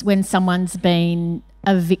experience when someone's been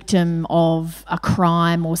a victim of a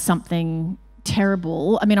crime or something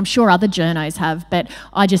terrible. I mean, I'm sure other journos have, but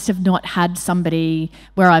I just have not had somebody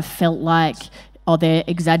where I've felt like, oh, they're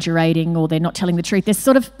exaggerating or they're not telling the truth.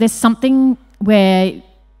 There's something where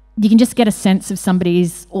you can just get a sense of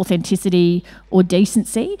somebody's authenticity or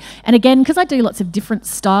decency. And again, because I do lots of different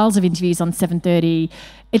styles of interviews on 7:30,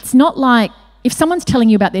 it's not like if someone's telling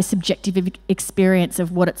you about their subjective experience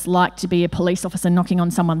of what it's like to be a police officer knocking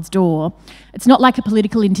on someone's door, it's not like a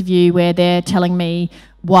political interview where they're telling me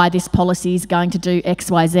why this policy is going to do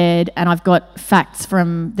X, Y, Z, and I've got facts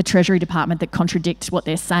from the Treasury Department that contradict what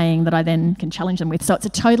they're saying that I then can challenge them with. So it's a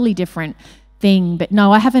totally different thing. But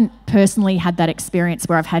no, I haven't personally had that experience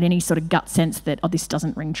where I've had any sort of gut sense that, oh, this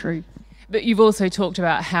doesn't ring true. But you've also talked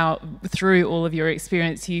about how, through all of your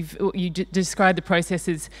experience, you described the process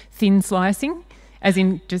as thin slicing, as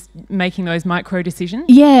in just making those micro decisions.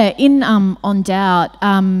 Yeah, in On Doubt,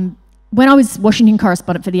 when I was Washington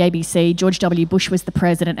correspondent for the ABC, George W. Bush was the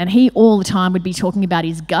president, and he all the time would be talking about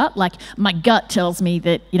his gut. Like, my gut tells me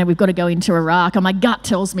that, we've got to go into Iraq, or my gut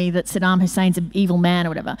tells me that Saddam Hussein's an evil man or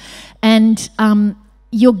whatever. And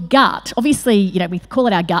your gut, obviously, we call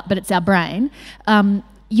it our gut, but it's our brain.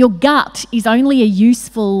 Your gut is only a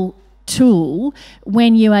useful tool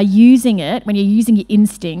when you are using it, when you're using your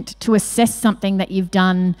instinct to assess something that you've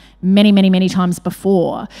done many, many, many times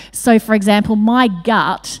before. So, for example, my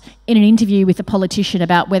gut in an interview with a politician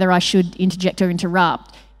about whether I should interject or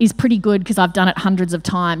interrupt is pretty good because I've done it hundreds of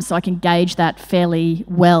times, so I can gauge that fairly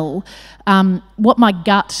well. What my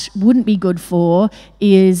gut wouldn't be good for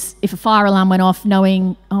is if a fire alarm went off,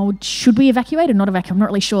 knowing, oh, should we evacuate or not evacuate? I'm not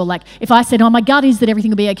really sure. Like, if I said, oh, my gut is that everything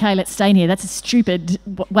will be okay, let's stay in here, that's a stupid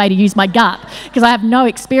way to use my gut because I have no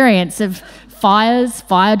experience of fires,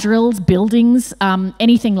 fire drills, buildings,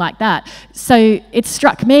 anything like that. So it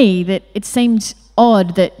struck me that it seemed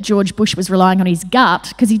odd that George Bush was relying on his gut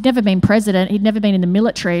because he'd never been president, he'd never been in the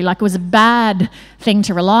military, like it was a bad thing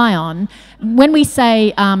to rely on. When we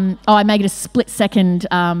say, oh, I made a split-second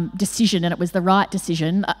decision and it was the right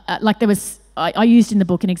decision, I used in the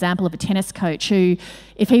book an example of a tennis coach who,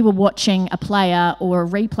 if he were watching a player or a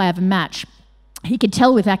replay of a match, he could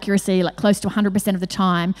tell with accuracy, like close to 100% of the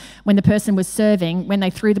time, when the person was serving, when they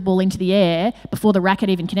threw the ball into the air, before the racket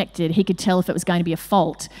even connected, he could tell if it was going to be a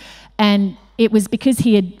fault. And it was because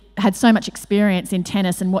he had so much experience in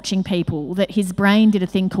tennis and watching people that his brain did a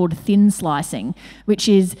thing called thin slicing, which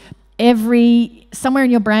is somewhere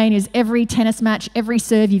in your brain is every tennis match, every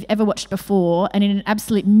serve you've ever watched before, and in an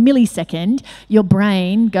absolute millisecond, your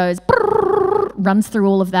brain goes, runs through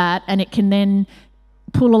all of that, and it can then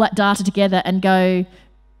pull all that data together and go,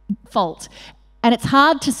 fault. And it's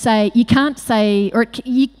hard to say, you can't say, or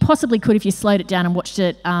you possibly could if you slowed it down and watched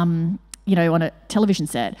it, on a television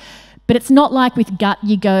set. But it's not like with gut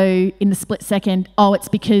you go in the split second, oh, it's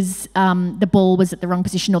because the ball was at the wrong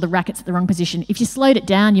position or the racket's at the wrong position. If you slowed it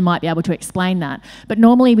down, you might be able to explain that. But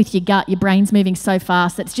normally with your gut, your brain's moving so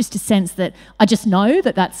fast that it's just a sense that I just know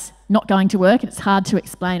that that's not going to work and it's hard to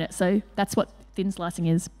explain it. So that's what thin slicing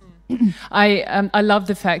is. I love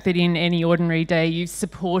the fact that in Any Ordinary Day you've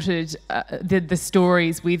supported the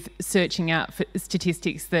stories with searching out for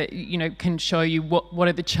statistics that can show you what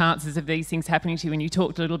are the chances of these things happening to you, and you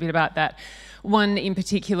talked a little bit about that. One in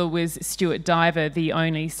particular was Stuart Diver, the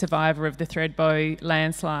only survivor of the Thredbo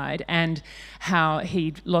landslide, and how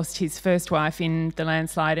he'd lost his first wife in the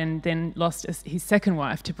landslide and then lost his second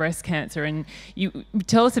wife to breast cancer. And you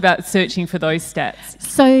tell us about searching for those stats.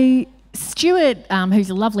 So Stuart, who's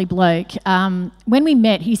a lovely bloke, when we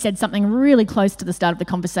met, he said something really close to the start of the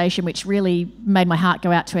conversation, which really made my heart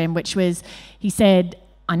go out to him, which was, he said,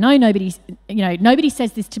 I know nobody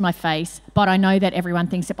says this to my face, but I know that everyone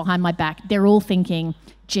thinks it behind my back. They're all thinking,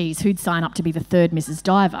 geez, who'd sign up to be the third Mrs.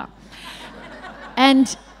 Diver?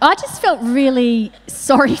 And I just felt really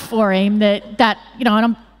sorry for him that you know, and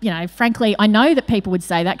I'm, you know, frankly, I know that people would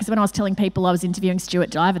say that, because when I was telling people I was interviewing Stuart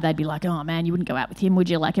Diver, they'd be like, oh man, you wouldn't go out with him, would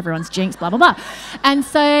you? Like, everyone's jinx, blah, blah, blah. And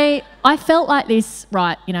so I felt like this,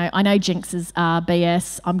 right, you know, I know jinxes are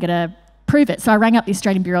BS, I'm going to prove it. So I rang up the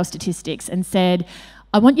Australian Bureau of Statistics and said,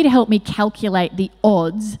 I want you to help me calculate the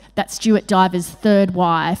odds that Stuart Diver's third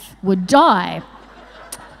wife would die.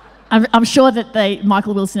 I'm sure that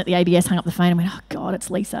Michael Wilson at the ABS hung up the phone and went, oh God, it's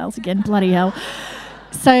Leigh Sales again, bloody hell.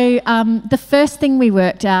 So the first thing we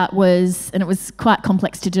worked out was, and it was quite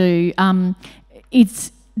complex to do,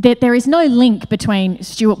 it's that there is no link between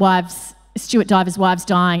Stuart Diver's wives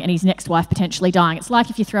dying and his next wife potentially dying. It's like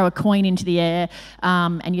if you throw a coin into the air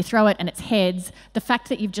and you throw it and it's heads, the fact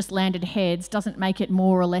that you've just landed heads doesn't make it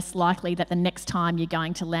more or less likely that the next time you're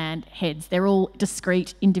going to land heads. They're all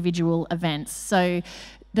discrete individual events. So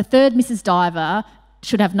the third Mrs. Diver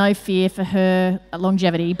should have no fear for her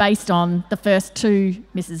longevity based on the first two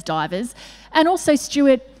Mrs. Divers. And also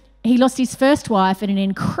Stuart, he lost his first wife in an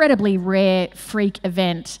incredibly rare freak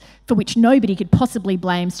event for which nobody could possibly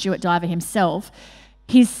blame Stuart Diver himself.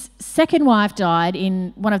 His second wife died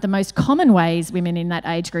in one of the most common ways women in that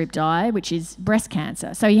age group die, which is breast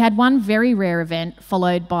cancer. So he had one very rare event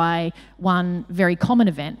followed by one very common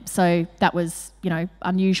event. So that was, you know,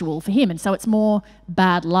 unusual for him. And so it's more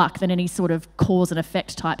bad luck than any sort of cause and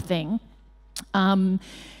effect type thing.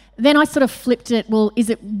 Then I sort of flipped it, well,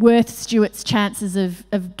 is it worth Stuart's chances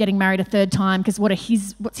of getting married a third time? Because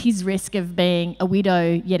what's his risk of being a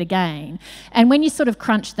widow yet again? And when you sort of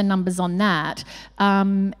crunch the numbers on that,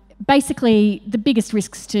 basically the biggest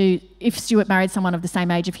risks if Stuart married someone of the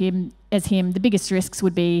same age as him, the biggest risks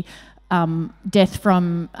would be death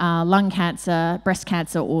from lung cancer, breast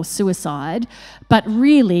cancer or suicide. But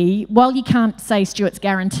really, while you can't say Stuart's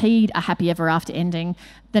guaranteed a happy ever after ending,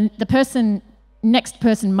 then the next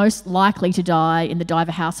person most likely to die in the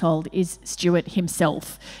Diver household is Stuart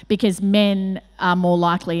himself, because men are more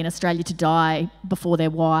likely in Australia to die before their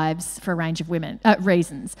wives for a range of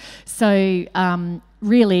reasons. So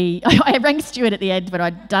really, I rang Stuart at the end when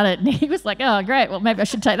I'd done it, and he was like, oh great, well maybe I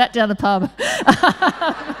should take that down the pub.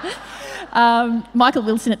 Michael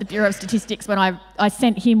Wilson at the Bureau of Statistics, when I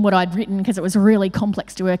sent him what I'd written, because it was really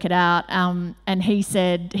complex to work it out, and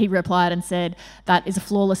he replied and said, that is a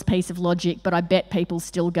flawless piece of logic, but I bet people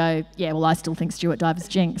still go, yeah, well, I still think Stuart Diver's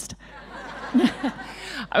jinxed.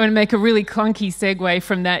 I want to make a really clunky segue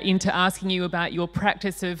from that into asking you about your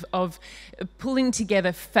practice of pulling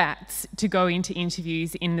together facts to go into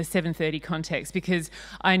interviews in the 7:30 context, because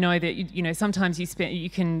I know that, you know, sometimes you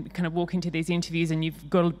can kind of walk into these interviews and you've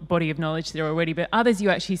got a body of knowledge there already, but others you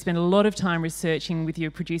actually spend a lot of time researching with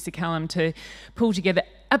your producer Callum to pull together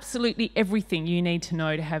absolutely everything you need to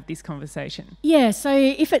know to have this conversation. Yeah, so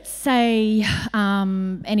if it's, say,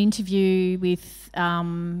 an interview with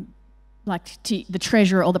like the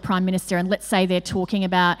Treasurer or the Prime Minister, and let's say they're talking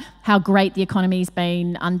about how great the economy's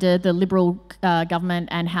been under the Liberal government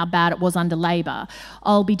and how bad it was under Labor,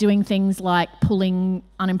 I'll be doing things like pulling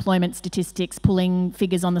unemployment statistics, pulling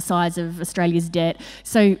figures on the size of Australia's debt.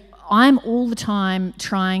 So I'm all the time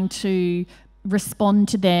trying to respond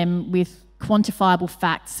to them with quantifiable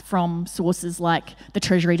facts from sources like the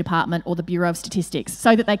Treasury Department or the Bureau of Statistics,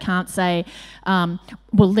 so that they can't say, well,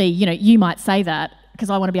 Leigh, you know, you might say that, because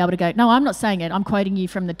I want to be able to go, no, I'm not saying it, I'm quoting you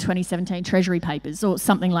from the 2017 Treasury papers or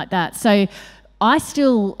something like that. So I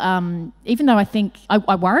still, even though I think,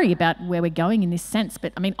 I worry about where we're going in this sense,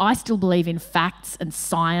 but I mean, I still believe in facts and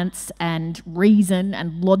science and reason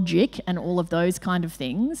and logic and all of those kind of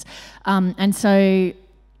things. And so,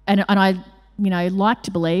 and I, you know, like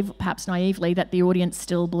to believe, perhaps naively, that the audience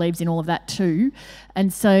still believes in all of that too.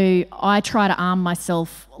 And so I try to arm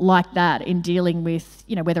myself like that in dealing with,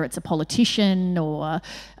 you know, whether it's a politician or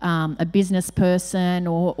a business person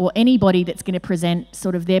or anybody that's going to present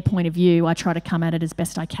sort of their point of view. I try to come at it as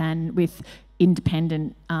best I can with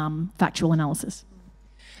independent factual analysis.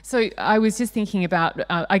 So I was just thinking about,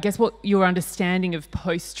 I guess, what your understanding of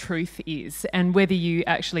post-truth is, and whether you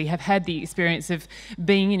actually have had the experience of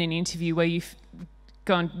being in an interview where you've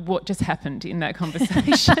gone, what just happened in that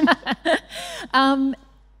conversation?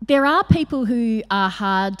 There are people who are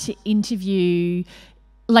hard to interview.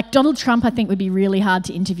 Like Donald Trump, I think, would be really hard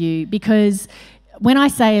to interview, because when I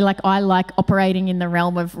say, like, I like operating in the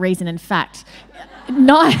realm of reason and fact,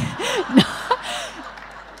 99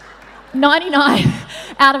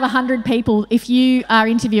 out of 100 people, if you are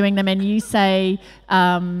interviewing them and you say,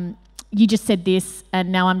 you just said this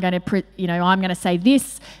and now I'm going to, I'm going to say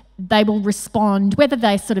this, they will respond, whether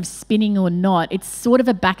they're sort of spinning or not. It's sort of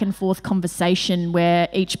a back and forth conversation where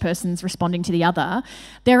each person's responding to the other.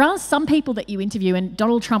 There are some people that you interview, and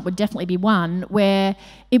Donald Trump would definitely be one, where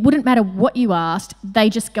it wouldn't matter what you asked, they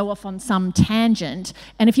just go off on some tangent.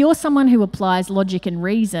 And if you're someone who applies logic and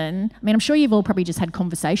reason, I mean, I'm sure you've all probably just had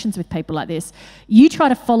conversations with people like this, you try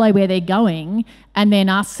to follow where they're going and then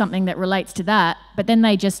ask something that relates to that, but then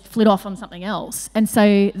they just flit off on something else. And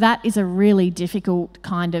so that is a really difficult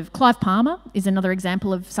kind of... Clive Palmer is another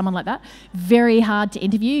example of someone like that. Very hard to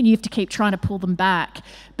interview, and you have to keep trying to pull them back,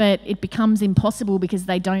 but it becomes impossible because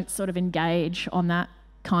they don't sort of engage on that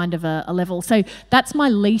kind of a level. So that's my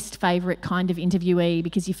least favourite kind of interviewee,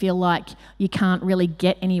 because you feel like you can't really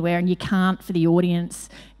get anywhere and you can't, for the audience,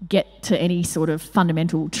 get to any sort of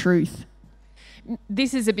fundamental truth.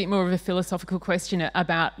 This is a bit more of a philosophical question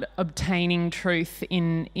about obtaining truth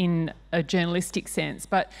in a journalistic sense,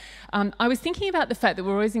 but I was thinking about the fact that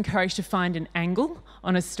we're always encouraged to find an angle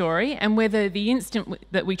on a story, and whether the instant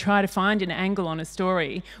that we try to find an angle on a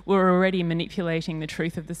story, we're already manipulating the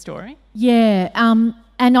truth of the story. Yeah,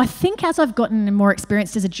 and I think as I've gotten more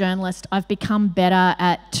experienced as a journalist, I've become better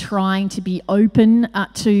at trying to be open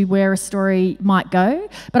to where a story might go.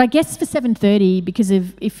 But I guess for 7:30, because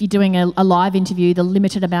if you're doing a live interview, the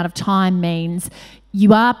limited amount of time means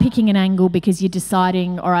you are picking an angle because you're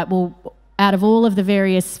deciding, all right, well, out of all of the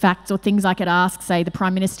various facts or things I could ask, say, the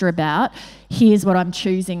Prime Minister about, here's what I'm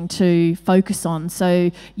choosing to focus on. So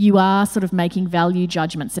you are sort of making value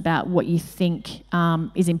judgments about what you think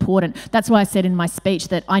is important. That's why I said in my speech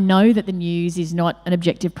that I know that the news is not an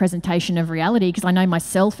objective presentation of reality, because I know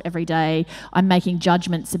myself every day I'm making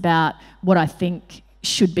judgments about what I think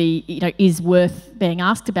should be, is worth being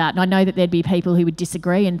asked about. And I know that there'd be people who would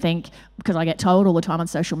disagree and think, because I get told all the time on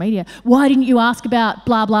social media, why didn't you ask about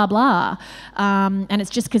blah, blah, blah? And it's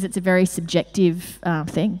just because it's a very subjective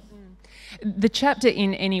thing. The chapter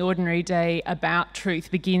in Any Ordinary Day about truth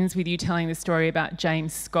begins with you telling the story about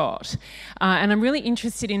James Scott. And I'm really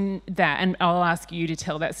interested in that, and I'll ask you to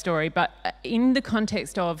tell that story, but in the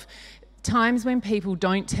context of times when people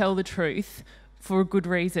don't tell the truth for a good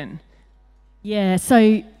reason. Yeah,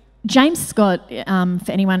 so James Scott,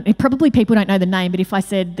 for anyone, probably people don't know the name, but if I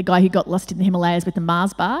said the guy who got lost in the Himalayas with the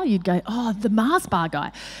Mars bar, you'd go, oh, the Mars bar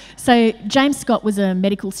guy. So James Scott was a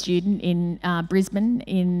medical student in Brisbane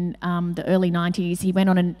in the early 90s. He went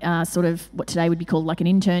on a sort of what today would be called like an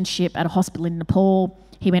internship at a hospital in Nepal.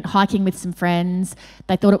 He went hiking with some friends.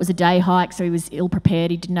 They thought it was a day hike, so he was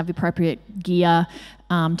ill-prepared. He didn't have the appropriate gear,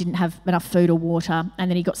 didn't have enough food or water,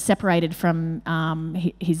 and then he got separated from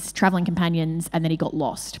his travelling companions, and then he got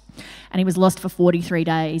lost. And he was lost for 43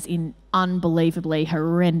 days in unbelievably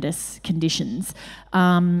horrendous conditions.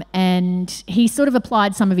 And he sort of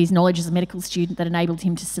applied some of his knowledge as a medical student that enabled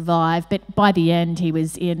him to survive, but by the end he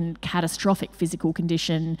was in catastrophic physical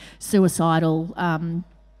condition, suicidal.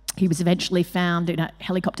 He was eventually found in a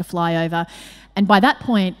helicopter flyover. And by that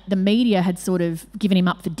point, the media had sort of given him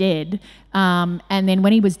up for dead. And then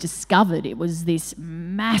when he was discovered, it was this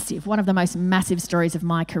massive, one of the most massive stories of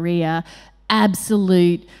my career,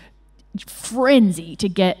 absolute frenzy to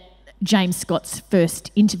get James Scott's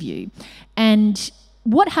first interview. And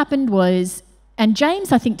what happened was, and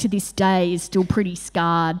James, I think to this day, is still pretty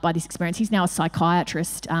scarred by this experience. He's now a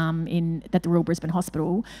psychiatrist at the Royal Brisbane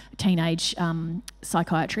Hospital, teenage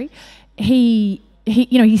psychiatry. He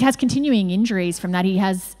has continuing injuries from that. He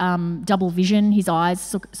has double vision. His eyes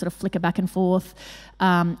sort of flicker back and forth.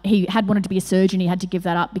 He had wanted to be a surgeon. He had to give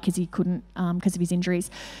that up because he couldn't, because of his injuries.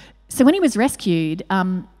 So when he was rescued,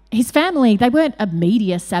 his family, they weren't a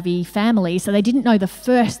media-savvy family, so they didn't know the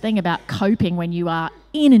first thing about coping when you are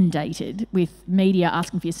inundated with media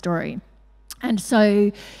asking for your story. And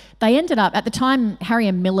so they ended up, at the time, Harry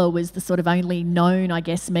M. Miller was the sort of only known, I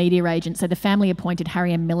guess, media agent, so the family appointed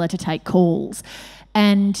Harry M. Miller to take calls.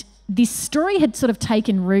 And this story had sort of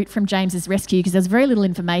taken root from James's rescue because there was very little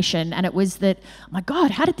information, and it was that, oh my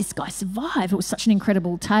God, how did this guy survive? It was such an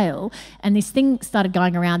incredible tale. And this thing started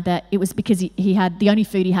going around that it was because he had, the only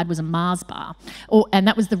food he had was a Mars bar. And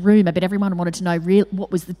that was the rumour, but everyone wanted to know what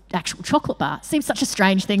was the actual chocolate bar. It seems such a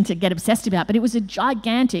strange thing to get obsessed about, but it was a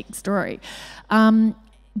gigantic story.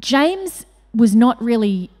 James was not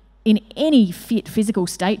really in any fit physical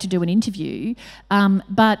state to do an interview,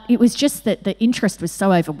 but it was just that the interest was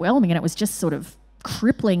so overwhelming and it was just sort of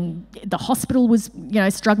crippling. The hospital was,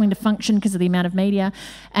 struggling to function because of the amount of media.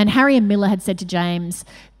 And Harry and Miller had said to James,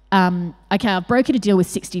 okay, I've brokered a deal with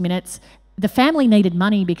 60 Minutes. The family needed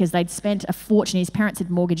money because they'd spent a fortune. His parents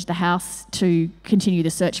had mortgaged the house to continue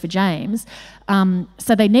the search for James.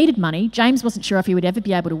 So they needed money. James wasn't sure if he would ever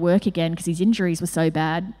be able to work again because his injuries were so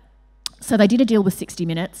bad. So they did a deal with 60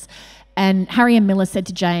 Minutes, and Harry and Miller said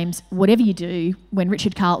to James, whatever you do, when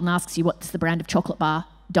Richard Carlton asks you what's the brand of chocolate bar,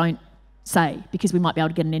 don't say, because we might be able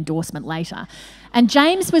to get an endorsement later. And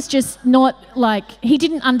James was just not he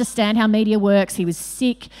didn't understand how media works. He was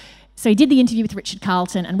sick. So he did the interview with Richard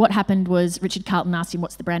Carlton, and what happened was Richard Carlton asked him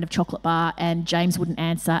what's the brand of chocolate bar, and James wouldn't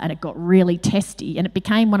answer, and it got really testy, and it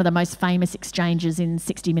became one of the most famous exchanges in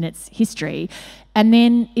 60 Minutes history. And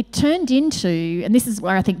then it turned into, and this is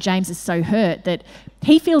where I think James is so hurt, that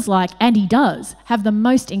he feels like, and he does, have the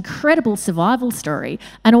most incredible survival story,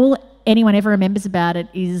 and all anyone ever remembers about it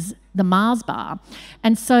is the Mars bar.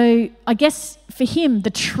 And so I guess for him, the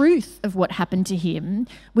truth of what happened to him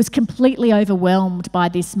was completely overwhelmed by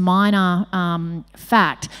this minor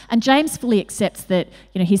fact. And James fully accepts that,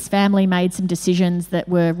 his family made some decisions that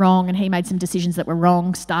were wrong, and he made some decisions that were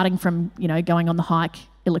wrong, starting from, going on the hike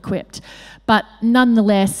ill-equipped. But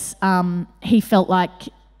nonetheless, he felt like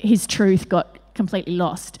his truth got completely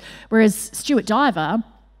lost. Whereas Stuart Diver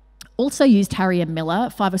also used Harry and Miller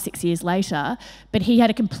 5 or 6 years later, but he had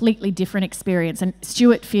a completely different experience. And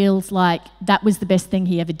Stuart feels like that was the best thing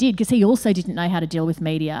he ever did, because he also didn't know how to deal with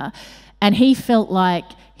media. And he felt like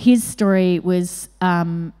his story was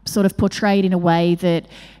sort of portrayed in a way that,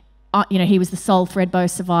 he was the sole Threadbow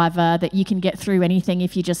survivor, that you can get through anything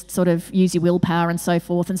if you just sort of use your willpower and so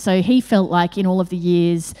forth. And so he felt like in all of the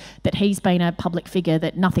years that he's been a public figure,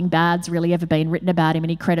 that nothing bad's really ever been written about him, and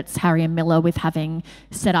he credits Harry and Miller with having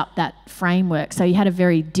set up that framework. So he had a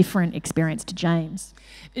very different experience to James.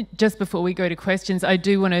 Just before we go to questions, I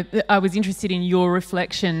was interested in your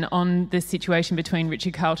reflection on the situation between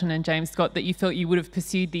Richard Carlton and James Scott, that you felt you would have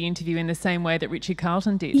pursued the interview in the same way that Richard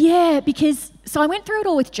Carlton did. Yeah, because I went through it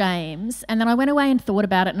all with James, and then I went away and thought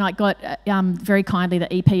about it, and I got very kindly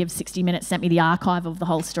the EP of 60 Minutes sent me the archive of the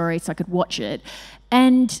whole story so I could watch it.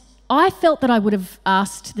 And I felt that I would have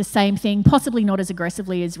asked the same thing, possibly not as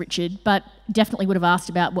aggressively as Richard, but definitely would have asked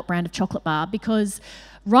about what brand of chocolate bar, because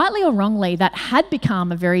rightly or wrongly, that had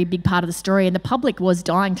become a very big part of the story, and the public was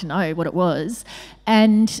dying to know what it was.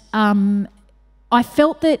 And I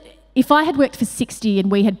felt that if I had worked for 60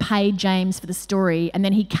 and we had paid James for the story, and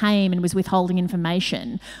then he came and was withholding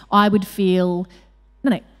information, I would feel,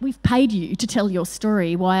 no, we've paid you to tell your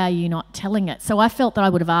story. Why are you not telling it? So I felt that I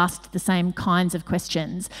would have asked the same kinds of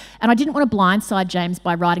questions. And I didn't want to blindside James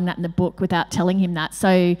by writing that in the book without telling him that.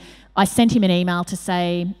 So I sent him an email to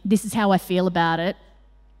say, this is how I feel about it.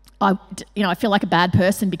 I feel like a bad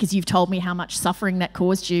person because you've told me how much suffering that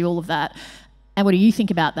caused you, all of that. And what do you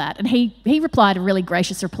think about that? And he replied a really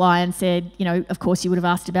gracious reply and said, of course you would have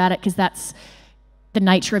asked about it, because that's the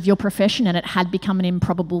nature of your profession, and it had become an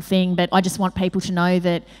improbable thing. But I just want people to know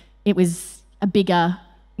that it was a bigger,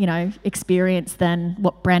 experience than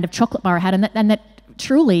what brand of chocolate bar I had, and that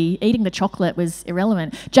truly eating the chocolate was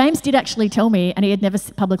irrelevant. James did actually tell me, and he had never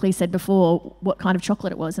publicly said before, what kind of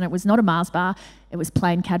chocolate it was, and it was not a Mars bar, it was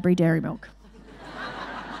plain Cadbury Dairy Milk.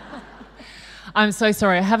 I'm so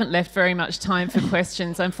sorry, I haven't left very much time for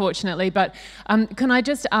questions, unfortunately, but can I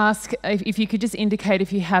just ask if you could just indicate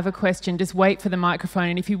if you have a question, just wait for the microphone,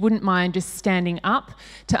 and if you wouldn't mind just standing up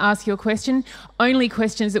to ask your question. Only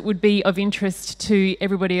questions that would be of interest to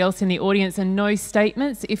everybody else in the audience, and no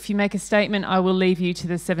statements. If you make a statement, I will leave you to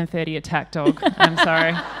the 7:30 attack dog. I'm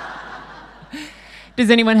sorry. Does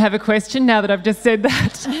anyone have a question now that I've just said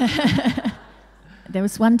that? There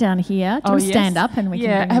was one down here. Do you want to stand up and we can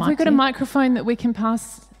bring the have mic we got here? a microphone that we can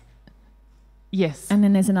pass? Yes. And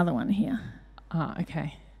then there's another one here.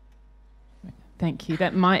 Okay. Thank you.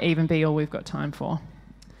 That might even be all we've got time for.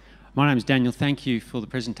 My name's Daniel. Thank you for the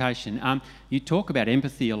presentation. You talk about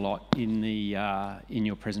empathy a lot in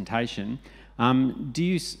your presentation. I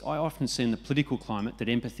often see in the political climate that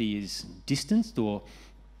empathy is distanced, or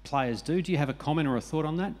players do. Do you have a comment or a thought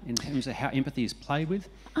on that in terms of how empathy is played with?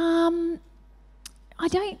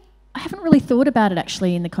 I haven't really thought about it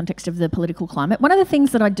actually in the context of the political climate. One of the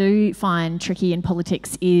things that I do find tricky in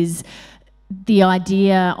politics is the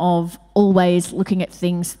idea of always looking at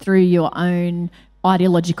things through your own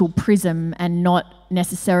ideological prism and not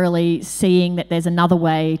necessarily seeing that there's another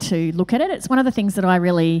way to look at it. It's one of the things that I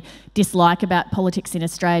really dislike about politics in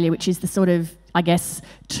Australia, which is the sort of, I guess,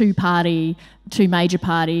 two major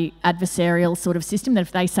party adversarial sort of system, that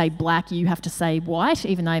if they say black, you have to say white,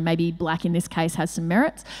 even though maybe black in this case has some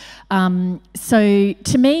merits. So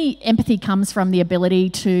to me, empathy comes from the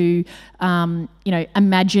ability to,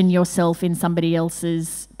 imagine yourself in somebody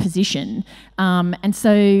else's position. And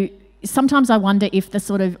so sometimes I wonder if the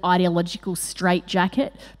sort of ideological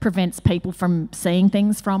straitjacket prevents people from seeing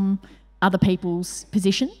things from other people's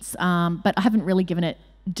positions, but I haven't really given it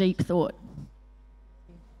deep thought.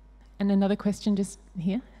 And another question just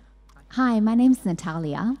here. Hi, my name's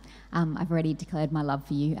Natalia. I've already declared my love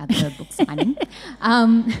for you at the book signing.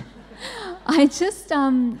 I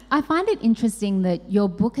find it interesting that your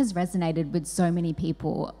book has resonated with so many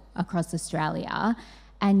people across Australia,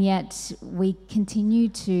 and yet we continue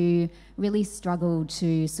to really struggle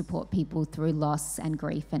to support people through loss and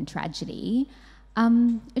grief and tragedy.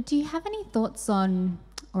 Do you have any thoughts on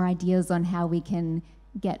or ideas on how we can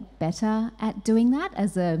get better at doing that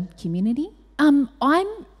as a community?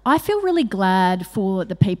 I feel really glad for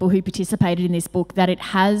the people who participated in this book that it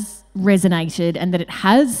has resonated and that it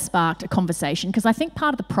has sparked a conversation, because I think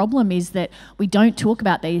part of the problem is that we don't talk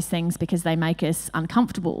about these things because they make us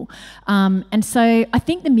uncomfortable. And so I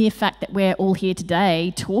think the mere fact that we're all here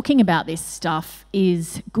today talking about this stuff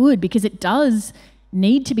is good, because it does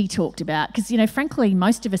need to be talked about, because, you know, frankly,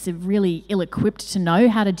 most of us are really ill-equipped to know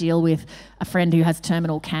how to deal with a friend who has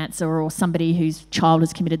terminal cancer or somebody whose child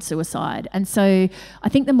has committed suicide. And so I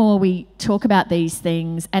think the more we talk about these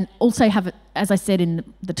things, and also have, as I said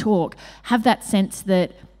in the talk, have that sense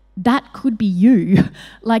that that could be you.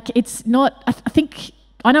 Like, it's not,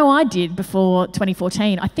 I know I did before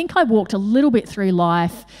 2014. I think I walked a little bit through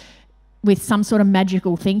life with some sort of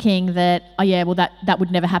magical thinking that, oh yeah, well that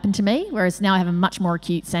would never happen to me. Whereas now I have a much more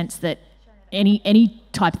acute sense that any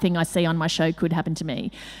type of thing I see on my show could happen to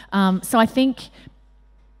me. So I think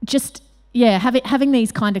just, yeah, having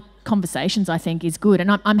these kind of conversations, I think, is good.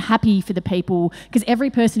 And I'm happy for the people, because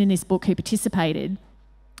every person in this book who participated,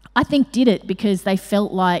 I think, did it because they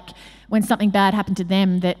felt like when something bad happened to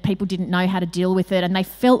them that people didn't know how to deal with it, and they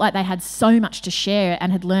felt like they had so much to share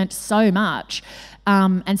and had learnt so much.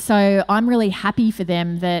 And so I'm really happy for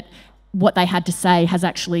them that what they had to say has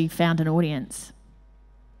actually found an audience.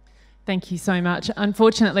 Thank you so much.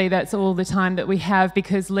 Unfortunately, that's all the time that we have,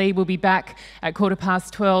 because Leigh will be back at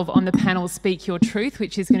 12:15 on the panel Speak Your Truth,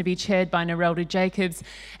 which is going to be chaired by Narelda Jacobs,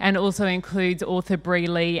 and also includes author Bree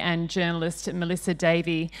Lee and journalist Melissa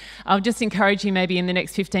Davey. I'll just encourage you, maybe in the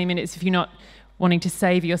next 15 minutes, if you're not wanting to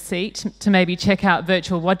save your seat, to maybe check out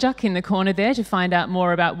Virtual Wodjuk in the corner there to find out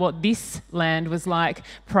more about what this land was like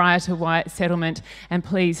prior to white settlement. And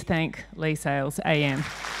please thank Leigh Sales AM.